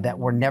 that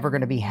we're never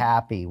going to be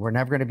happy, we're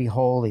never going to be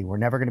holy, we're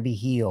never going to be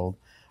healed,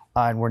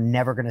 and we're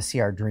never going to see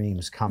our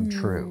dreams come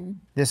true.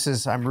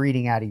 I'm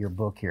reading out of your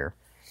book here.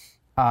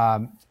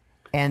 And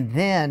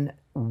then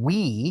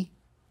we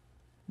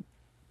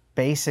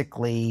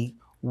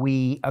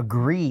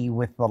agree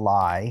with the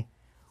lie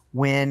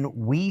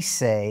when we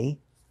say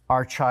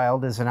our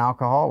child is an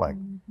alcoholic.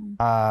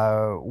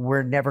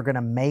 We're never going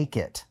to make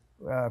it.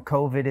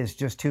 COVID is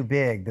just too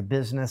big. The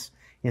business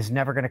is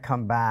never going to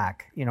come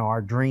back.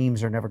 Our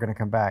dreams are never going to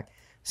come back.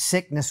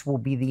 Sickness will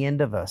be the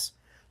end of us.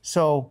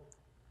 So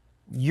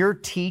you're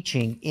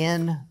teaching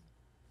in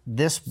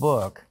this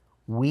book,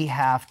 we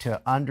have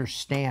to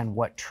understand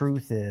what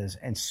truth is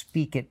and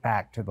speak it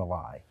back to the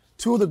lie.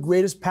 Two of the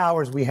greatest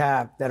powers we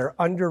have that are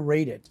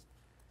underrated,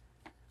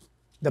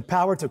 the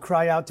power to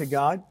cry out to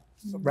God,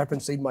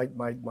 referencing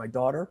my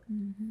daughter,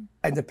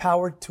 and the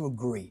power to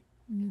agree.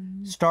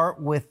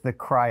 Start with the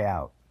cry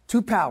out.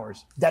 Two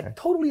powers that are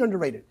totally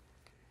underrated.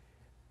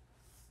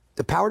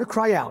 The power to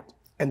cry out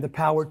and the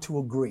power to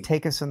agree.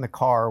 Take us in the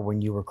car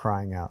when you were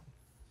crying out.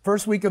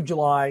 First week of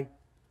July,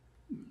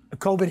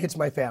 COVID hits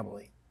my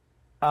family.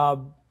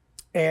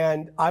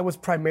 And I was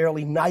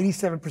primarily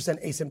 97%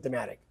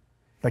 asymptomatic.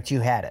 But you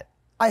had it.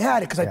 I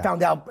had it because I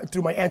found out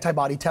through my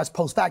antibody test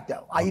post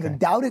facto. I even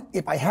doubted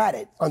if I had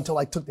it until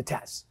I took the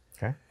test.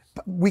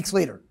 Weeks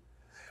later,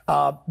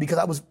 because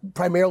I was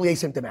primarily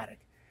asymptomatic,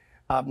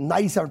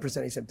 97%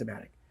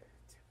 asymptomatic.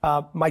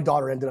 My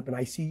daughter ended up in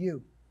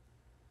ICU.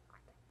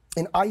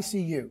 In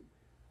ICU.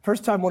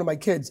 First time one of my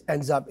kids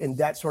ends up in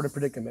that sort of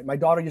predicament. My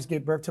daughter just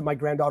gave birth to my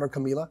granddaughter,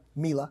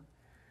 Mila.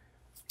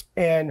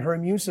 And her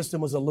immune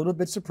system was a little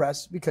bit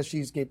suppressed because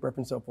she gave birth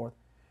and so forth.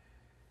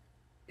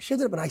 She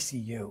ended up in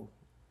ICU.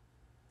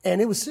 And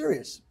it was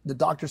serious. The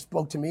doctor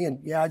spoke to me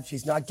and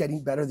she's not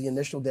getting better the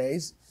initial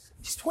days.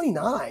 She's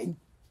 29.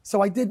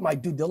 So I did my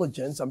due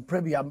diligence. I'm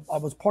privy. I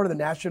was part of the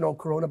National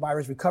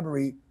Coronavirus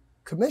Recovery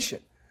Commission.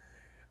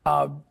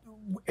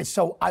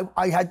 So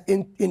I had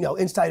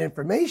inside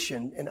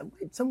information, and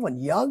someone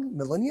young,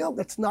 millennial,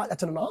 that's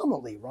an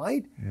anomaly,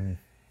 right?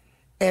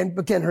 And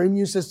again, her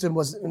immune system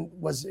was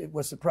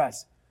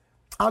suppressed.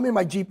 I'm in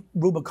my Jeep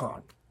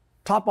Rubicon,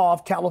 top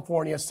off,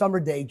 California, summer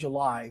day,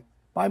 July,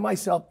 by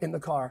myself in the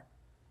car.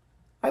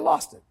 I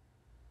lost it.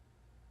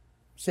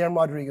 Sam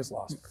Rodriguez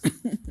lost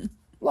it.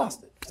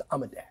 Lost it.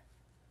 I'm a dad.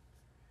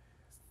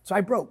 So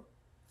I broke.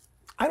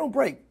 I don't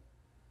break.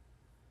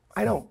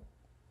 I don't.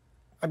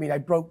 I mean, I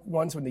broke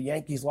once when the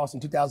Yankees lost in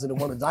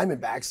 2001 with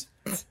Diamondbacks.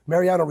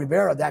 Mariano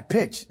Rivera, that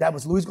pitch, that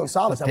was Luis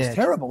Gonzalez. That was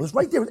terrible. It was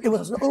right there. It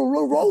was a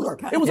roller.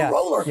 It was a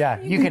roller.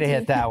 Yeah, you could have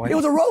hit that one. It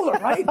was a roller,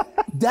 right?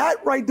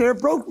 That right there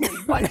broke me.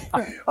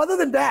 Other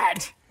than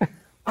that,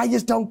 I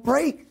just don't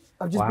break.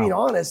 I'm just being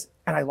honest.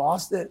 And I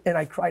lost it, and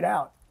I cried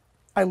out.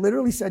 I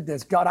literally said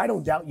this, God, I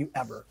don't doubt you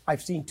ever.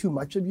 I've seen too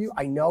much of you.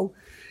 I know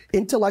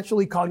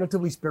intellectually,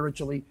 cognitively,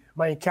 spiritually,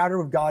 my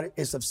encounter with God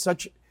is of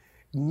such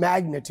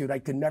magnitude, I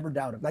could never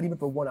doubt him, not even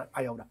for one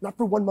iota, not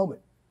for one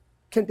moment.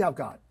 Can't doubt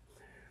God.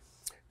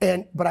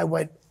 But I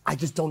went, I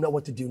just don't know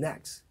what to do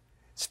next.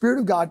 Spirit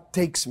of God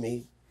takes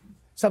me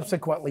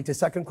subsequently to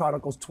 2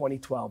 Chronicles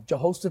 20:12.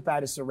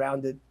 Jehoshaphat is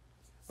surrounded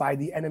by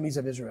the enemies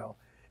of Israel.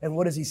 And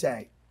what does he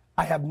say?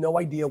 I have no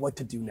idea what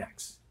to do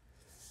next.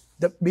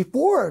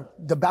 Before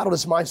the battle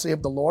is mine, say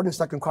of the Lord in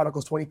 2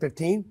 Chronicles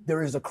 20:15,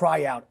 there is a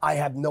cry out, I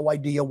have no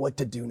idea what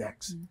to do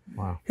next.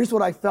 Wow. Here's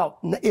what I felt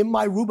in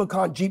my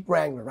Rubicon Jeep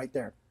Wrangler right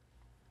there.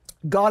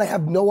 God, I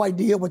have no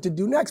idea what to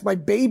do next. My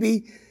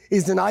baby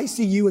is in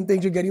ICU and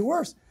things are getting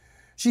worse.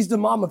 She's the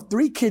mom of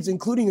 3 kids,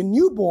 including a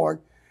newborn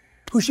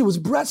who she was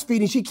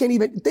breastfeeding. She can't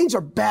even, things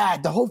are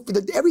bad.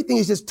 Everything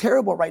is just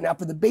terrible right now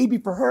for the baby,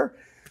 for her.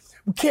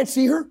 We can't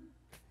see her.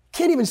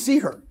 Can't even see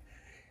her.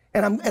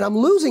 And I'm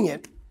losing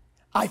it.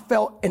 I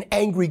felt an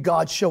angry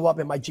God show up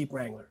in my Jeep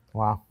Wrangler.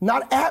 Wow.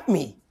 Not at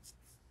me,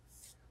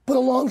 but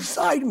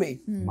alongside me.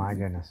 My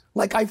goodness.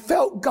 Like I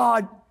felt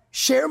God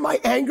share my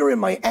anger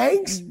and my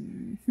angst,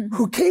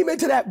 who came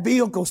into that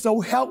vehicle, so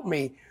help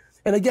me.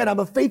 And again, I'm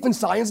a faith and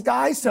science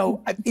guy,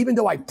 so even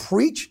though I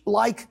preach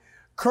like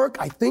Kirk,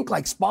 I think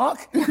like Spock.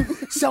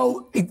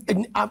 So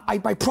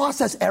I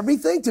process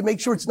everything to make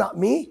sure it's not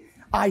me.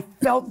 I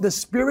felt the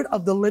Spirit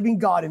of the living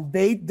God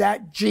invade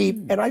that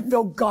Jeep, and I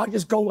felt God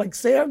just go like,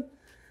 Sam,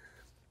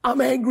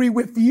 I'm angry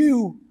with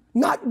you,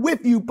 not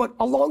with you, but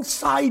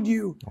alongside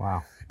you.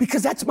 Wow.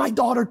 Because that's my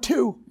daughter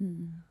too.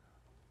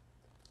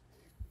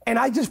 And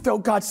I just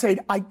felt God saying,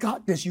 I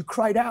got this. You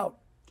cried out.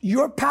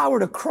 Your power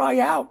to cry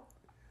out,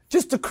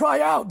 just to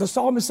cry out. The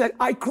psalmist said,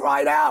 I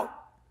cried out,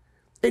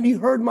 and he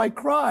heard my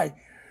cry.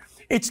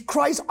 It's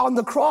Christ on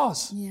the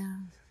cross. Yeah.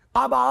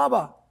 Abba,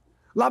 Abba,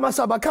 lama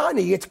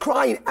sabachthani. It's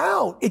crying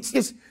out. It's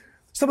just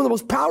some of the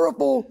most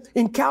powerful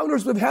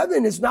encounters with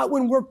heaven. It's not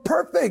when we're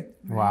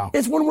perfect. Wow.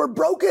 It's when we're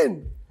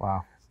broken.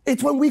 Wow.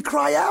 It's when we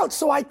cry out.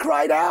 So I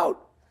cried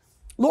out,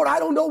 Lord, I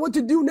don't know what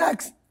to do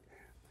next.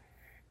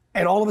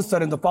 And all of a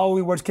sudden, the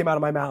following words came out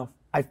of my mouth.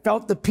 I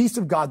felt the peace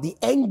of God, the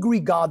angry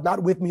God,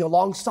 not with me,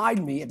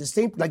 alongside me at the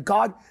same, like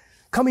God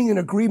coming in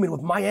agreement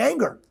with my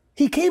anger.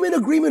 He came in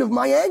agreement with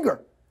my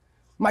anger,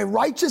 my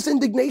righteous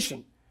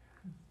indignation.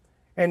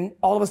 And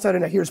all of a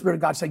sudden, I hear the Spirit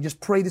of God say, just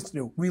pray this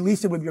through.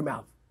 Release it with your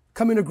mouth.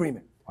 Come in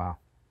agreement. Wow.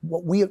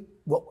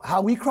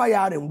 How we cry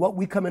out and what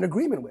we come in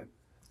agreement with.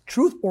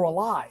 Truth or a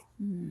lie.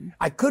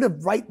 I could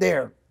have right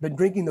there been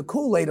drinking the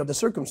Kool-Aid of the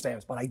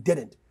circumstance, but I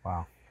didn't.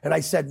 Wow. And I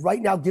said,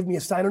 right now, give me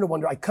a sign and a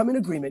wonder. I come in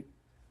agreement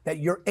that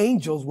your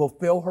angels will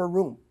fill her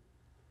room.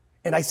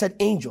 And I said,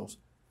 angels,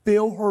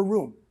 fill her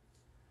room.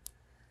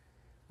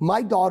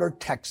 My daughter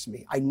texts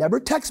me. I never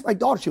text my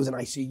daughter. She was in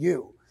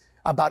ICU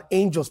about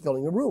angels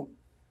filling the room.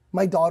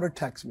 My daughter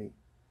texts me,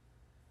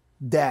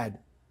 Dad,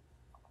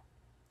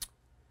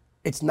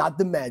 it's not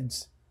the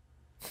meds,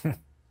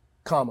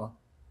 comma.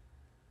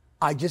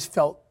 I just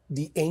felt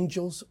the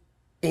angels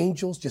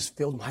just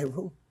filled my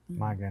room.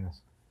 My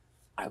goodness.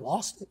 I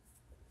lost it.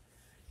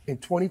 In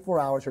 24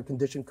 hours, her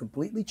condition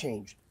completely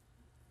changed.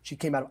 She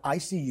came out of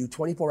ICU.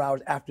 24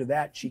 hours after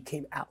that, she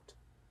came out.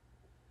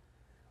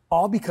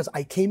 All because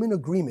I came in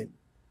agreement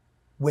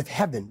with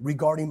heaven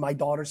regarding my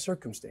daughter's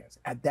circumstance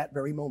at that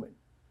very moment.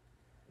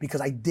 Because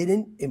I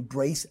didn't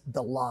embrace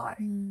the lie,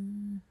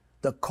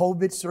 the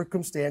COVID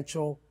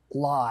circumstantial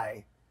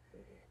lie,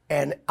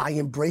 and I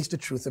embraced the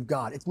truth of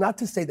God. It's not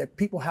to say that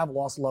people have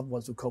lost loved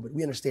ones with COVID.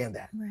 We understand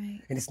that. Right.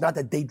 And it's not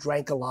that they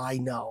drank a lie,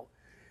 no.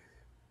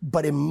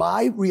 But in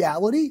my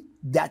reality,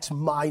 that's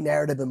my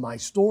narrative and my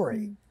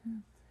story.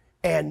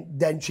 And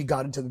then she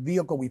got into the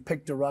vehicle, we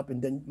picked her up,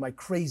 and then my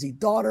crazy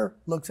daughter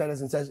looks at us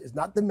and says, it's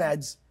not the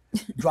meds,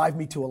 drive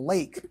me to a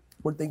lake.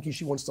 We're thinking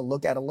she wants to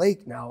look at a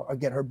lake now.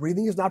 Again, her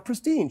breathing is not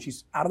pristine.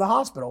 She's out of the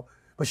hospital,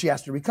 but she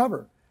has to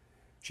recover.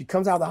 She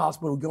comes out of the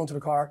hospital, we go into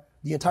the car,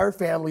 the entire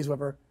family's with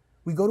her.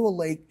 We go to a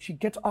lake, she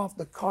gets off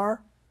the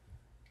car.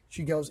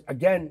 She goes,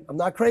 again, I'm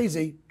not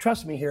crazy,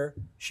 trust me here.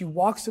 She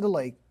walks to the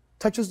lake,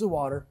 touches the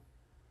water,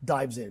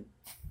 dives in,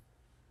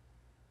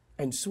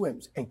 and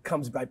swims, and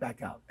comes right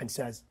back out and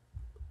says,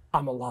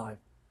 I'm alive.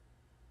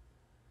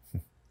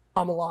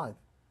 I'm alive.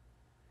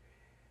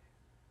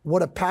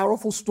 What a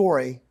powerful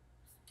story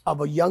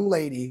of a young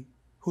lady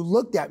who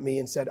looked at me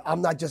and said,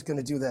 I'm not just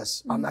gonna do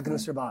this. I'm not gonna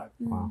survive.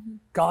 Wow.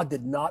 God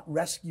did not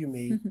rescue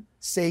me,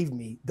 save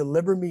me,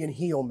 deliver me, and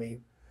heal me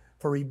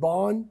for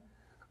Yvonne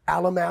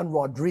Alaman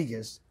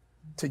Rodriguez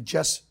to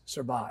just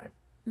survive.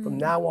 From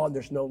now on,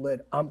 there's no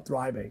lid. I'm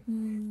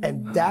thriving.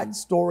 And that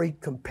story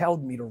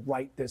compelled me to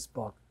write this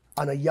book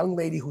on a young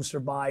lady who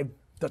survived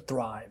to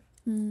thrive.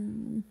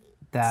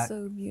 That,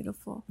 So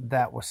beautiful.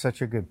 that was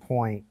such a good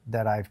point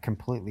that I've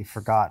completely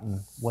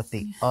forgotten what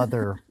the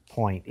other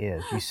point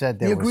is. You said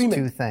there The was agreement.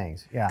 two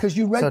things. Yeah. 'Cause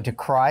you read- so to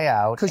cry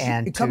out Because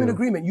and you come to in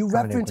agreement. You come in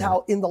reference agreement.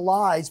 how in the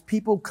lies,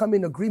 people come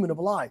in agreement of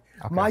a lie.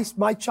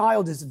 My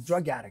child is a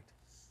drug addict.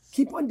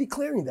 Keep on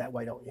declaring that,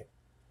 why don't you?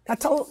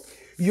 That's how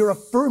you're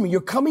affirming.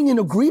 You're coming in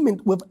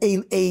agreement with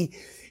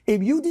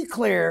if you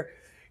declare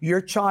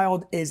your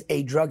child is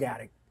a drug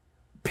addict,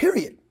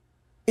 period,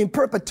 in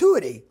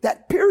perpetuity,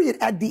 that period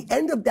at the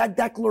end of that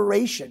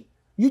declaration,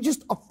 you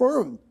just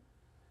affirmed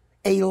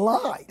a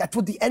lie. That's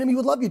what the enemy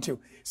would love you to.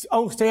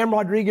 Oh, Sam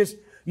Rodriguez,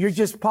 you're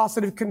just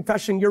positive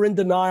confession, you're in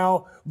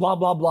denial, blah,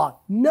 blah, blah.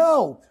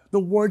 No, the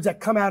words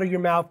that come out of your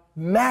mouth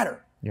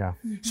matter. Yeah.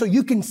 So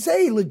you can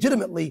say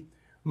legitimately,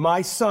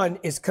 my son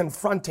is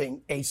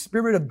confronting a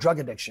spirit of drug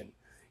addiction.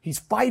 He's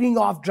fighting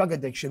off drug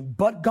addiction,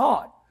 but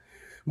God.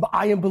 But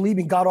I am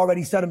believing God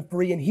already set him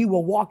free and he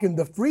will walk in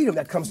the freedom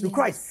that comes through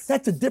Christ.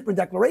 That's a different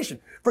declaration.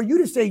 For you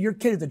to say your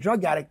kid is a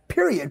drug addict,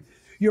 period,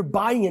 you're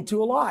buying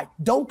into a lie.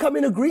 Don't come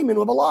in agreement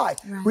with a lie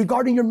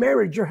regarding your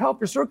marriage, your health,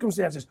 your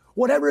circumstances,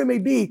 whatever it may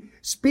be.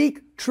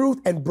 Speak truth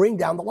and bring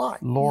down the lie.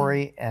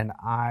 Lori and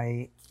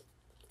I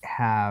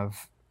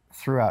have,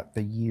 throughout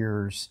the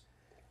years,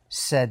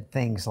 said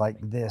things like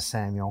this,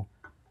 Samuel.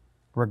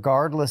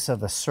 Regardless of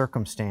the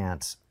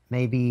circumstance,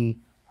 maybe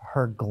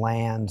her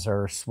glands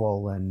are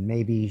swollen,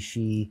 maybe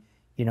she,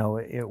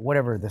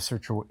 whatever the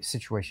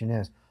situation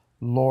is.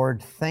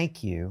 Lord,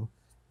 thank you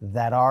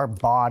that our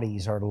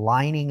bodies are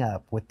lining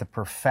up with the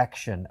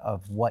perfection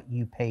of what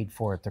you paid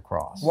for at the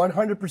cross.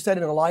 100%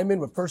 in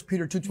alignment with 1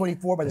 Peter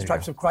 2:24, by the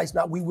stripes of Christ,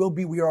 not we will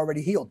be, we are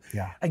already healed.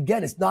 Yeah.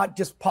 Again, it's not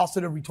just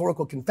positive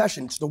rhetorical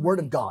confession, it's the word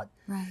of God.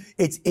 Right.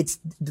 It's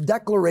the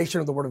declaration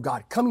of the word of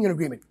God, coming in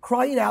agreement,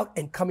 crying out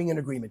and coming in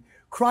agreement.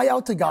 Cry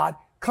out to God,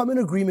 come in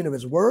agreement of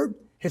his word,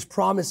 his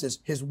promises,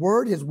 his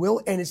word, his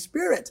will, and his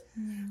spirit.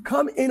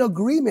 Come in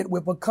agreement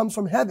with what comes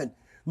from heaven,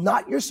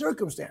 not your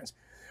circumstance.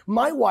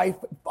 My wife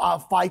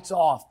fights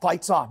off.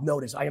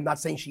 Notice, I am not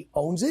saying she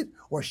owns it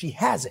or she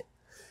has it.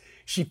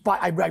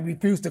 I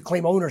refuse to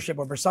claim ownership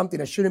over something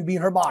that shouldn't be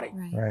in her body.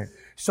 Right.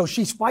 So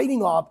she's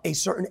fighting off a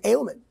certain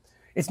ailment.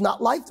 It's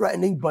not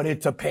life-threatening, but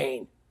it's a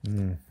pain.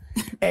 And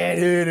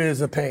it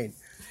is a pain.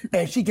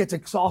 And she gets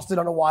exhausted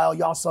on a while.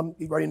 You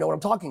already know what I'm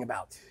talking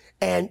about.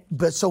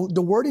 But so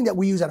the wording that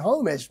we use at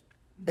home is,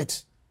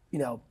 it's,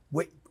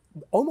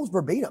 almost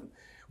verbatim.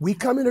 We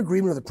come in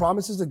agreement with the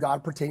promises of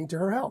God pertaining to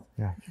her health.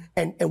 Yeah.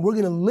 And we're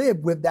going to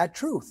live with that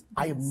truth.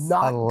 I am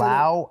not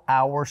allow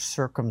our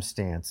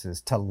circumstances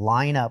to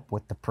line up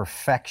with the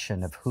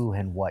perfection of who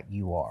and what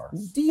you are.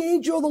 The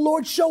angel of the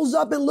Lord shows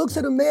up and looks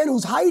at a man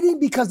who's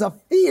hiding because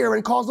of fear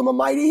and calls him a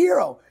mighty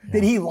hero. Yeah.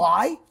 Did he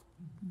lie?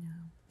 No.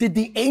 Did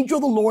the angel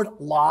of the Lord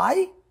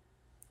lie?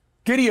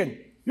 Gideon,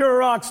 you're a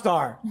rock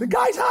star. The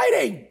guy's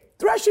hiding,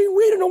 threshing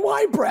wheat in a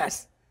wine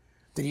press.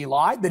 Did he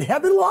lie? Did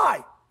heaven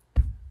lie?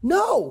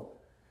 No.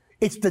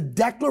 It's the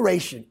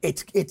declaration.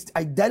 It's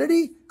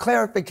identity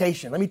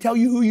clarification. Let me tell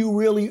you who you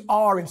really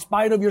are in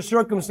spite of your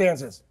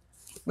circumstances.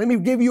 Let me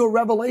give you a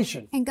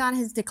revelation. And God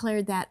has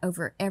declared that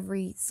over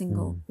every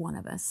single one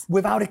of us.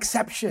 Without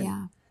exception.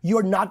 Yeah.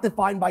 You're not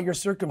defined by your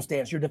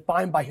circumstance. You're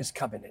defined by his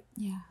covenant.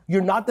 Yeah.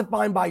 You're not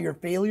defined by your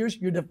failures.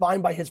 You're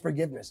defined by his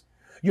forgiveness.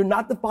 You're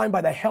not defined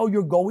by the hell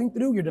you're going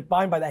through. You're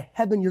defined by the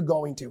heaven you're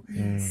going to.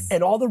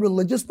 And all the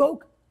religious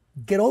folk,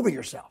 get over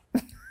yourself.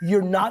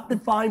 You're not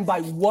defined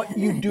by what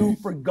you do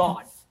for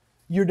God.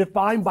 You're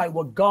defined by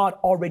what God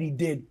already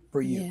did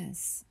for you.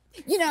 Yes.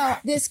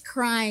 This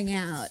crying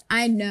out,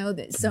 I know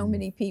that so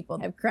many people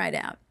have cried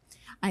out.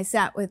 I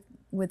sat with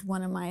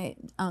one of my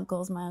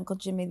uncles, my Uncle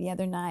Jimmy, the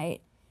other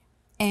night,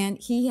 and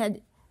he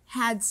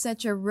had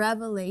such a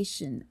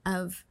revelation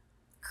of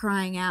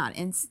crying out.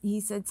 And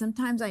he said,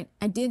 sometimes I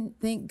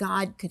didn't think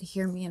God could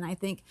hear me. And I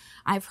think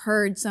I've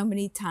heard so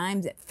many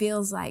times it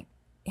feels like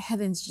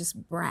heaven's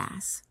just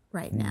brass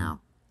right now.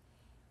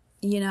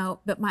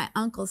 But my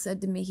uncle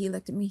said to me, he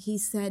looked at me, he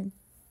said,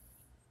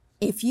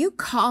 if you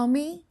call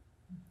me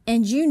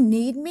and you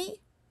need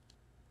me,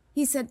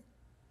 he said,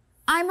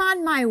 I'm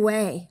on my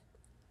way.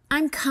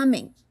 I'm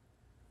coming.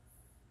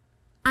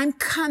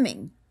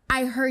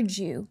 I heard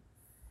you.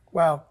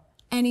 Wow.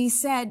 And he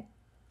said,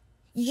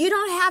 you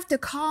don't have to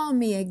call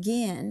me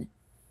again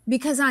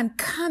because I'm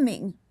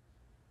coming.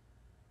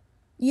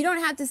 You don't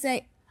have to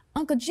say,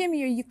 Uncle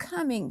Jimmy, are you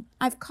coming?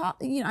 I've called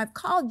you.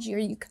 Are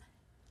you?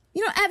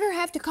 You don't ever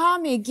have to call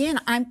me again.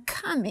 I'm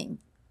coming.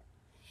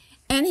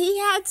 And he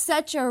had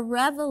such a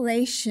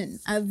revelation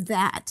of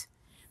that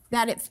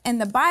and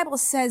the Bible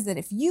says that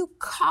if you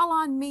call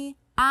on me,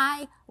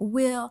 I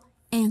will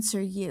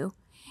answer you.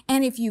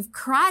 And if you've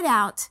cried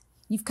out,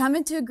 you've come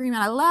into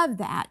agreement. I love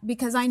that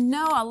because I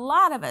know a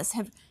lot of us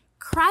have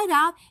cried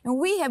out, and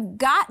we have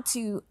got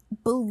to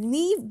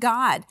believe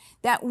God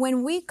that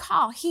when we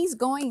call, he's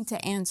going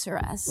to answer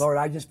us. Lord,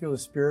 I just feel the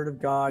Spirit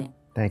of God. Yeah.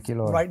 Thank you,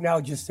 Lord. Right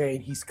now, just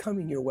saying, he's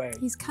coming your way.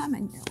 He's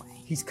coming your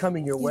way. He's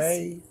coming your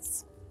way. He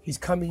is. He's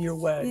coming your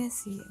way.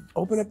 Yes, he is.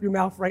 Open up your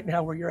mouth right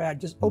now where you're at.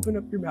 Just open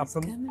up your mouth.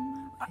 Coming my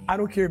way. I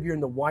don't care if you're in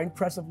the wine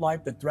press of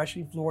life, the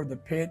threshing floor, the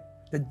pit,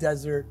 the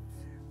desert.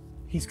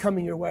 He's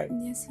coming your way.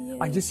 Yes, he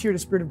is. I just hear the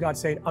Spirit of God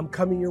saying, I'm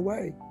coming your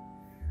way.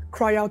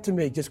 Cry out to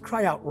me. Just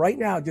cry out right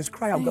now. Just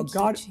cry out. Go,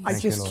 God, I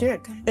just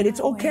can't. And it's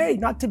okay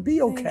not to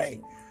be okay.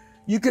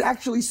 You could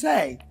actually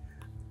say,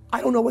 I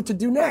don't know what to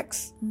do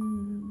next.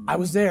 I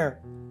was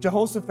there.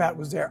 Jehoshaphat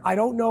was there. I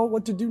don't know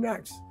what to do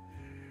next.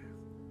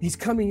 He's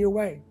coming your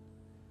way.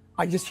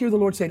 I just hear the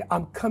Lord saying,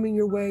 I'm coming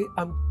your way.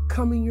 I'm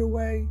coming your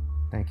way.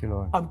 Thank you,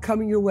 Lord. I'm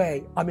coming your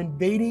way. I'm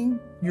invading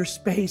your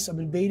space. I'm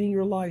invading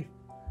your life.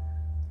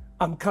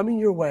 I'm coming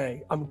your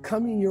way. I'm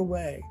coming your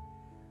way.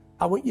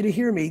 I want you to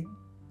hear me,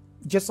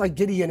 just like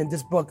Gideon in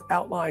this book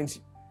outlines.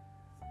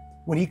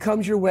 When he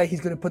comes your way,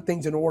 he's going to put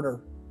things in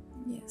order.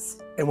 Yes.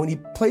 And when he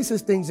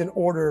places things in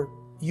order,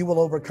 you will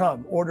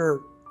overcome.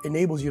 Order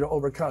enables you to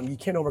overcome. You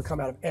can't overcome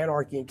out of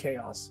anarchy and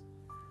chaos.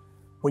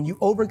 When you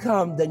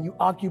overcome, then you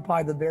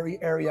occupy the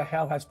very area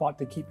hell has fought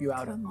to keep you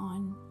out of. Come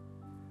on.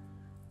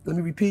 Let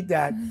me repeat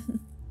that.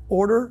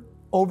 Order,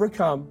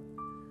 overcome.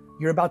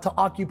 You're about to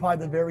occupy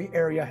the very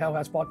area hell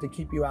has fought to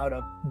keep you out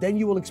of. Then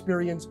you will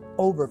experience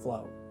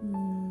overflow.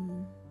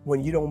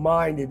 When you don't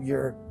mind if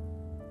your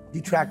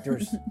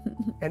detractors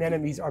and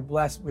enemies are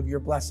blessed with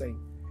your blessing.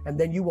 And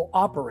then you will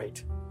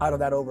operate out of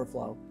that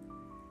overflow.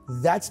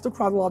 That's the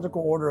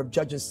chronological order of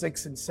Judges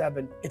 6 and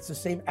 7. It's the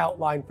same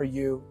outline for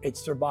you. It's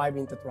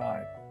surviving to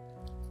thrive.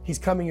 He's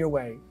coming your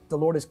way. The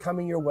Lord is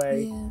coming your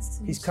way.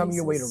 Yes, He's coming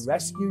your way to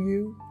rescue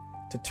you,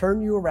 to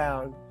turn you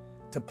around,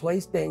 to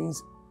place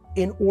things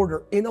in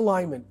order, in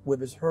alignment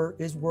with his word,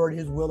 his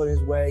will, and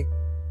his way.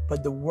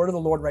 But the word of the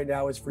Lord right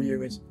now is for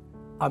you is,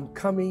 I'm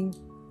coming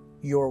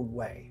your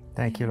way.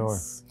 Thank you, Lord.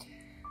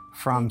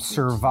 From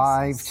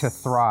survive to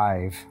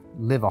thrive.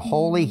 Live a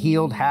holy,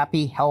 healed,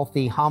 happy,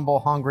 healthy, humble,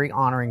 hungry,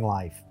 honoring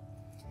life.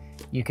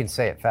 You can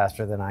say it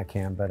faster than I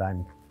can, but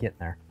I'm getting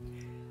there.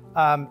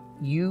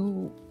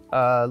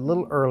 A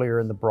little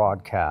earlier in the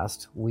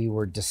broadcast, we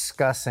were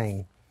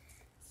discussing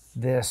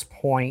this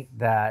point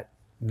that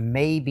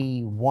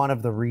maybe one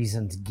of the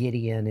reasons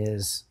Gideon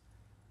is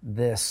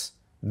this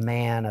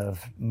man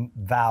of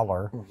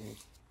valor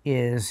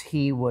is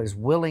he was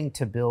willing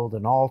to build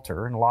an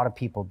altar, and a lot of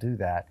people do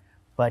that,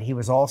 but he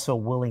was also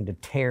willing to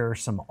tear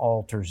some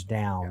altars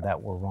down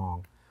that were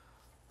wrong.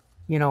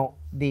 You know,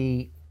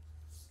 the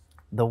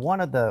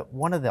one of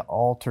the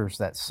altars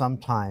that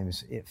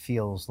sometimes it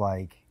feels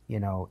like, you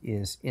know,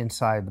 is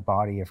inside the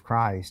body of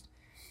Christ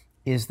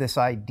is this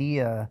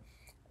idea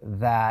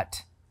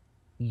that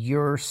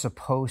you're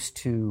supposed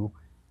to,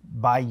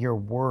 by your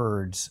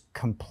words,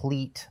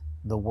 complete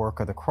the work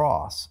of the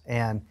cross,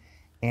 and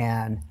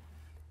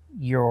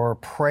your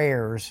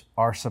prayers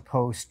are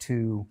supposed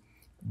to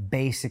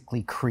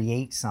basically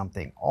create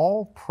something.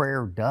 All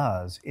prayer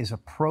does is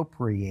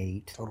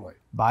appropriate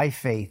by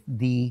faith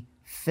the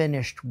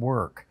finished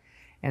work.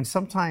 And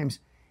sometimes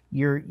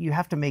you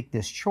have to make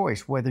this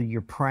choice whether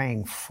you're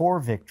praying for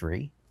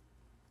victory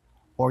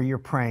or you're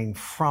praying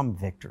from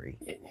victory.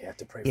 You have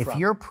to pray if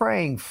you're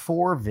praying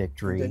for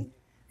victory, then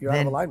you're out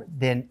of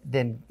alignment.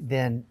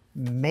 Then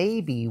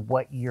maybe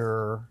what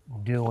you're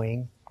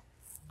doing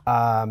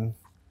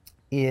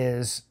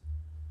is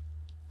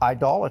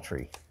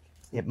idolatry.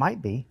 It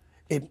might be.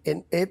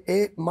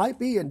 It might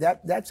be, and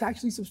that's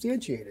actually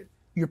substantiated.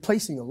 You're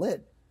placing a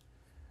lid.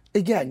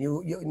 Again,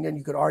 and then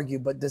you could argue,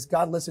 but does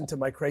God listen to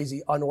my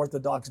crazy,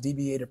 unorthodox,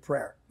 deviated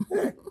prayer?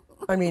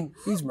 I mean,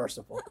 he's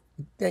merciful.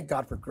 Thank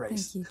God for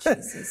grace. Thank you,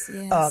 Jesus.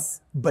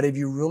 Yes. But if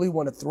you really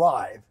want to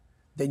thrive,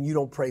 then you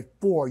don't pray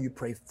for, you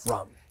pray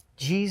from.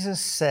 Jesus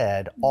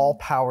said, all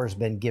power has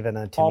been given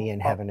unto me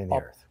in heaven and the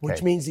earth.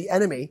 Which means the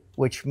enemy.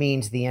 Which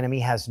means the enemy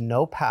has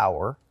no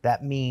power.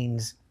 That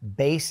means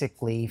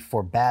basically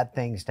for bad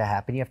things to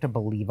happen, you have to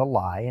believe a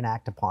lie and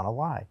act upon a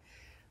lie.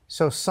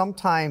 So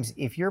sometimes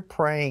if you're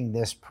praying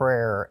this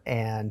prayer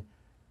and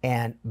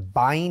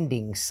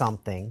binding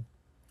something,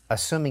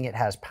 assuming it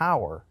has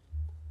power,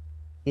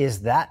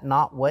 is that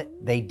not what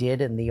they did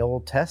in the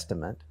Old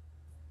Testament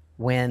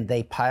when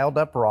they piled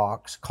up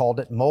rocks, called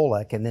it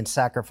Molech, and then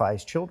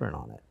sacrificed children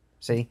on it?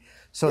 See?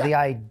 So the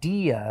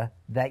idea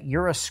that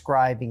you're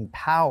ascribing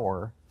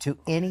power to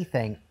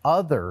anything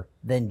other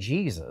than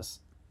Jesus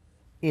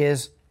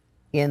is,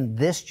 in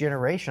this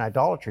generation,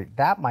 idolatry.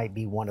 That might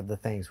be one of the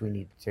things we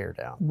need to tear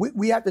down.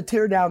 We have to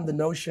tear down the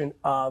notion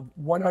of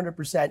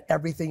 100%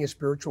 everything is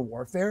spiritual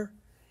warfare.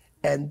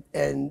 And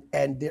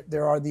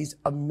there are these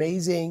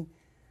amazing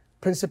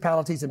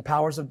principalities and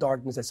powers of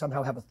darkness that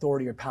somehow have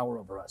authority or power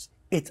over us.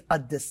 It's a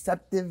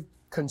deceptive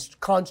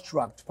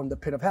construct from the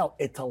pit of hell.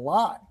 It's a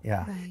lie.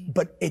 Yeah. Right.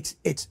 But it's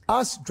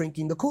us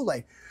drinking the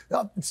Kool-Aid.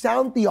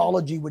 Sound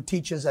theology would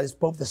teach us that it's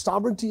both the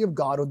sovereignty of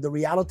God or the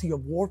reality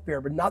of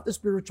warfare, but not the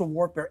spiritual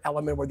warfare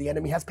element where the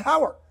enemy has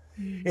power.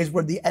 Is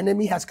where the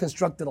enemy has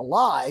constructed a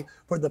lie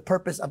for the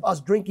purpose of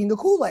us drinking the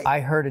Kool-Aid. I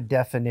heard a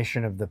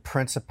definition of the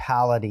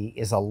principality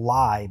is a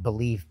lie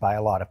believed by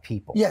a lot of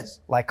people. Yes.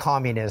 Like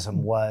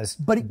communism was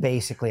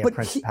basically a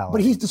principality.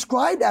 But he's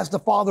described as the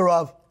father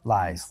of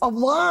lies. Of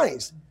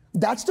lies.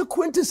 That's the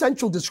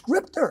quintessential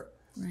descriptor.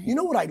 Right. You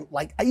know what I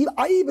like?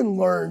 I even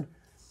learned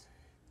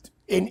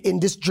in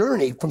this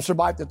journey from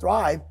survive to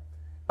thrive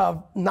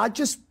of not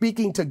just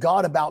speaking to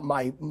God about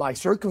my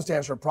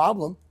circumstance or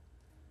problem,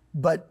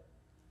 but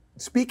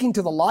speaking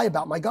to the lie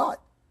about my God.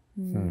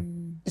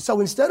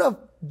 So instead of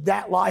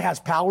that lie has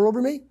power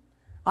over me,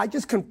 I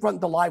just confront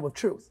the lie with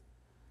truth.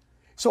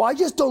 So I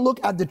just don't look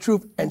at the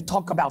truth and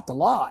talk about the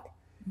lie.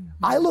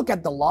 I look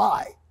at the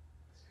lie.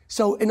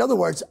 So in other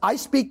words, I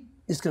speak,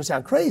 it's going to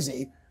sound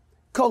crazy,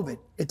 COVID,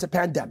 it's a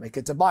pandemic,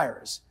 it's a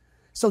virus.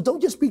 So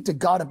don't just speak to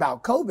God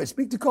about COVID,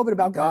 speak to COVID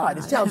about God.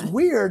 It sounds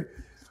weird,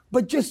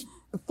 but just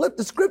flip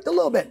the script a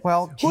little bit.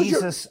 Well,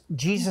 Jesus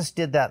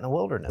did that in the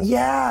wilderness.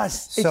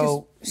 Yes.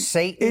 So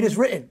Satan. It is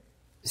written.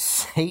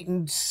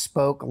 Satan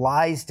spoke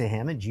lies to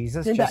him, and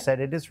Jesus just said,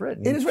 it is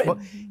written. It is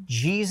written.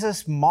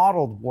 Jesus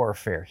modeled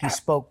warfare. He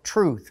spoke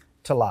truth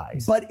to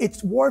lies. But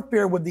it's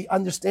warfare with the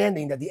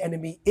understanding that the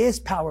enemy is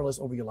powerless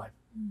over your life.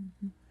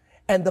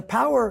 And the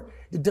power,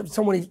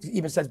 someone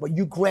even says, but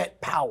you grant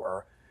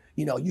power,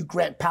 you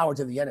grant power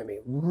to the enemy.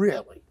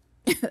 Really?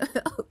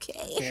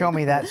 Okay. Show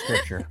me that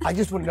scripture. I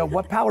just want to know,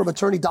 what power of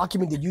attorney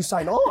document did you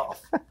sign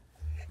off?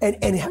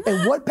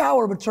 And what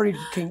power of attorney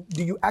do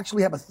you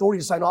actually have authority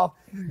to sign off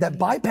that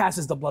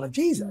bypasses the blood of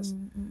Jesus?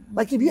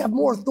 Like, if you have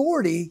more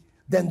authority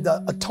than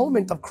the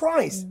atonement of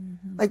Christ,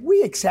 like,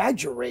 we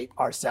exaggerate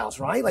ourselves,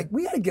 right? Like,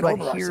 we got to get over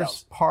ourselves. But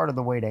here's part of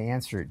the way to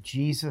answer it.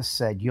 Jesus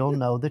said, you'll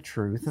know the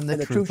truth, and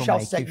the truth will shall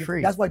make set you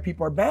free. That's why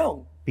people are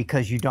bound.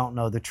 Because you don't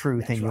know the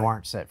truth and you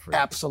aren't set free.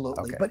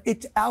 Absolutely. Okay. But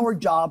it's our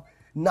job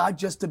not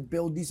just to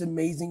build these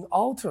amazing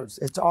altars.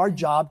 It's our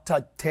job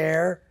to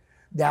tear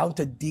down,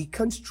 to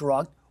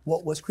deconstruct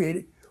what was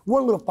created.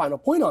 One little final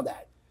point on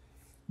that.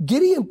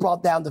 Gideon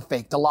brought down the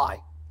fake, the lie.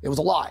 It was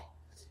a lie.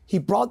 He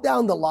brought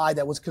down the lie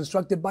that was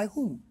constructed by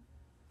whom?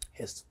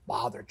 His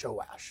father,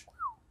 Joash.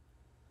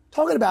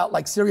 Talking about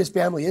like serious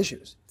family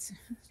issues.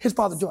 His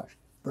father, Joash.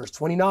 Verse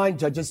 29,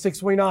 Judges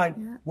 6:29.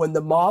 Yeah. When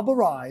the mob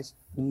arise,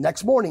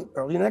 next morning,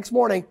 early the next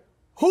morning,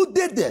 who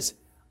did this?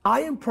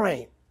 I am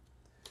praying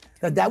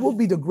that will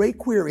be the great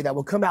query that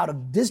will come out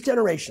of this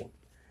generation.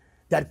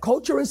 That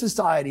culture and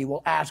society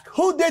will ask,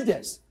 who did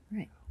this?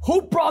 Right.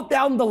 Who brought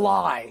down the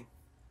lie?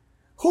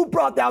 Who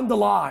brought down the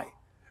lie?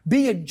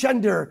 Be it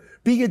gender,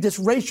 be it this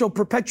racial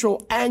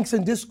perpetual angst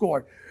and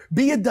discord,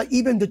 be it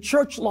even the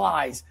church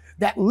lies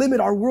that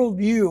limit our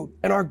worldview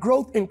and our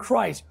growth in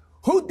Christ.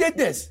 Who did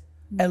this?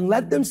 And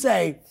let them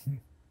say,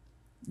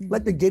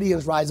 let the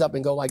Gideons rise up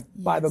and go like,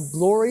 by the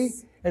glory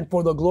and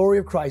for the glory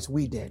of Christ,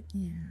 we did.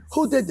 Yes.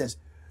 Who did this?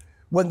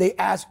 When they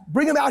asked,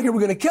 bring him out here,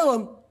 we're going to kill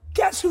him.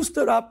 Guess who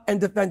stood up and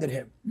defended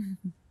him?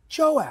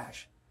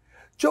 Joash.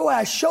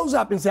 Joash shows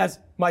up and says,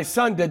 my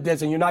son did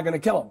this and you're not going to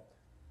kill him.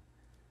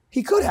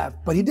 He could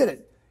have, but he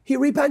didn't. He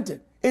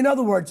repented. In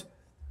other words,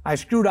 I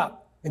screwed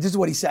up. And this is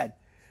what he said.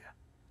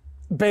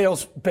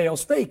 Baal's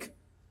fake.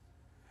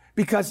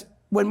 Because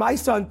when my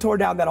son tore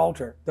down that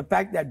altar, the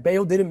fact that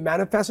Baal didn't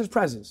manifest his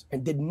presence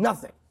and did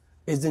nothing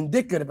is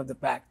indicative of the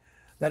fact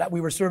that we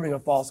were serving a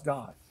false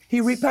god.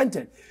 He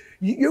repented.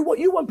 You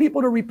want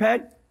people to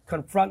repent?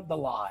 Confront the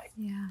lie.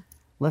 Yeah.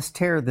 Let's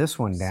tear this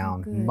one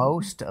down.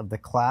 Most of the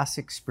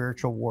classic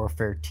spiritual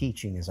warfare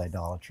teaching is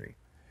idolatry.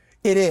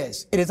 It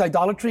is. It is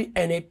idolatry,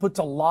 and it puts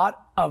a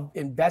lot of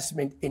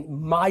investment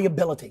in my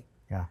ability.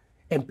 Yeah.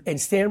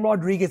 And Sam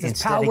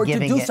Rodriguez's power to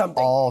do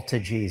something. All to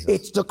Jesus.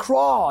 It's the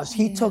cross.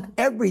 He took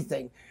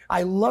everything.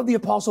 I love the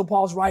Apostle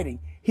Paul's writing.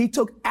 He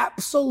took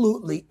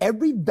absolutely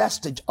every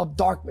vestige of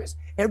darkness,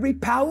 every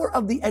power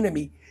of the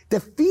enemy,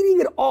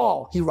 defeating it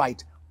all, he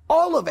writes,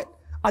 all of it,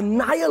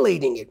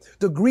 annihilating it.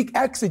 The Greek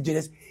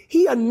exegesis,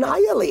 he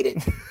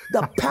annihilated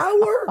the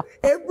power,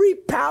 every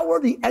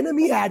power the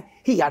enemy had,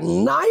 he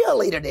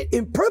annihilated it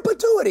in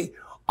perpetuity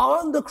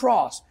on the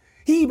cross.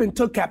 He even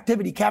took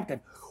captivity captive.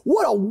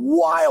 What a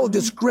wild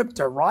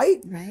descriptor, right?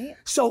 Right.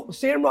 So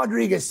Sam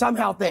Rodriguez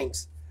somehow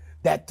thinks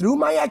that through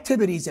my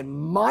activities and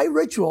my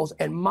rituals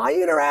and my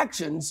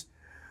interactions,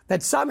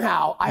 that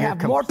somehow I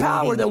have more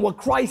power than what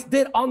Christ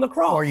did on the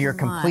cross. Or you're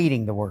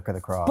completing the work of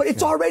the cross. But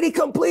it's already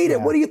completed.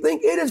 Yeah. What do you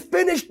think? It is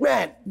finished,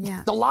 man.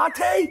 Yeah. The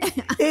latte,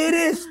 it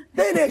is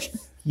finished.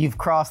 You've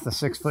crossed the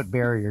 6-foot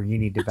barrier. You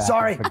need to back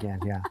up again.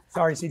 Yeah.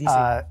 Sorry,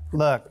 CDC.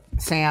 Look,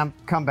 Sam,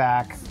 come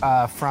back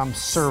from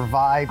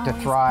survive to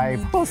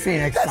thrive. We'll see you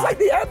next time. That's like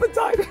the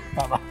appetite.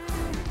 Bye-bye.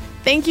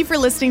 Thank you for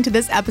listening to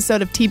this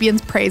episode of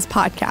TBN's Praise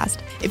Podcast.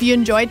 If you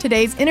enjoyed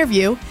today's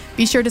interview,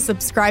 be sure to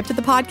subscribe to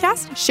the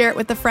podcast, share it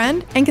with a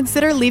friend, and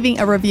consider leaving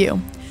a review.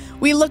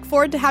 We look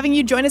forward to having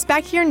you join us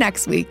back here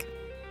next week.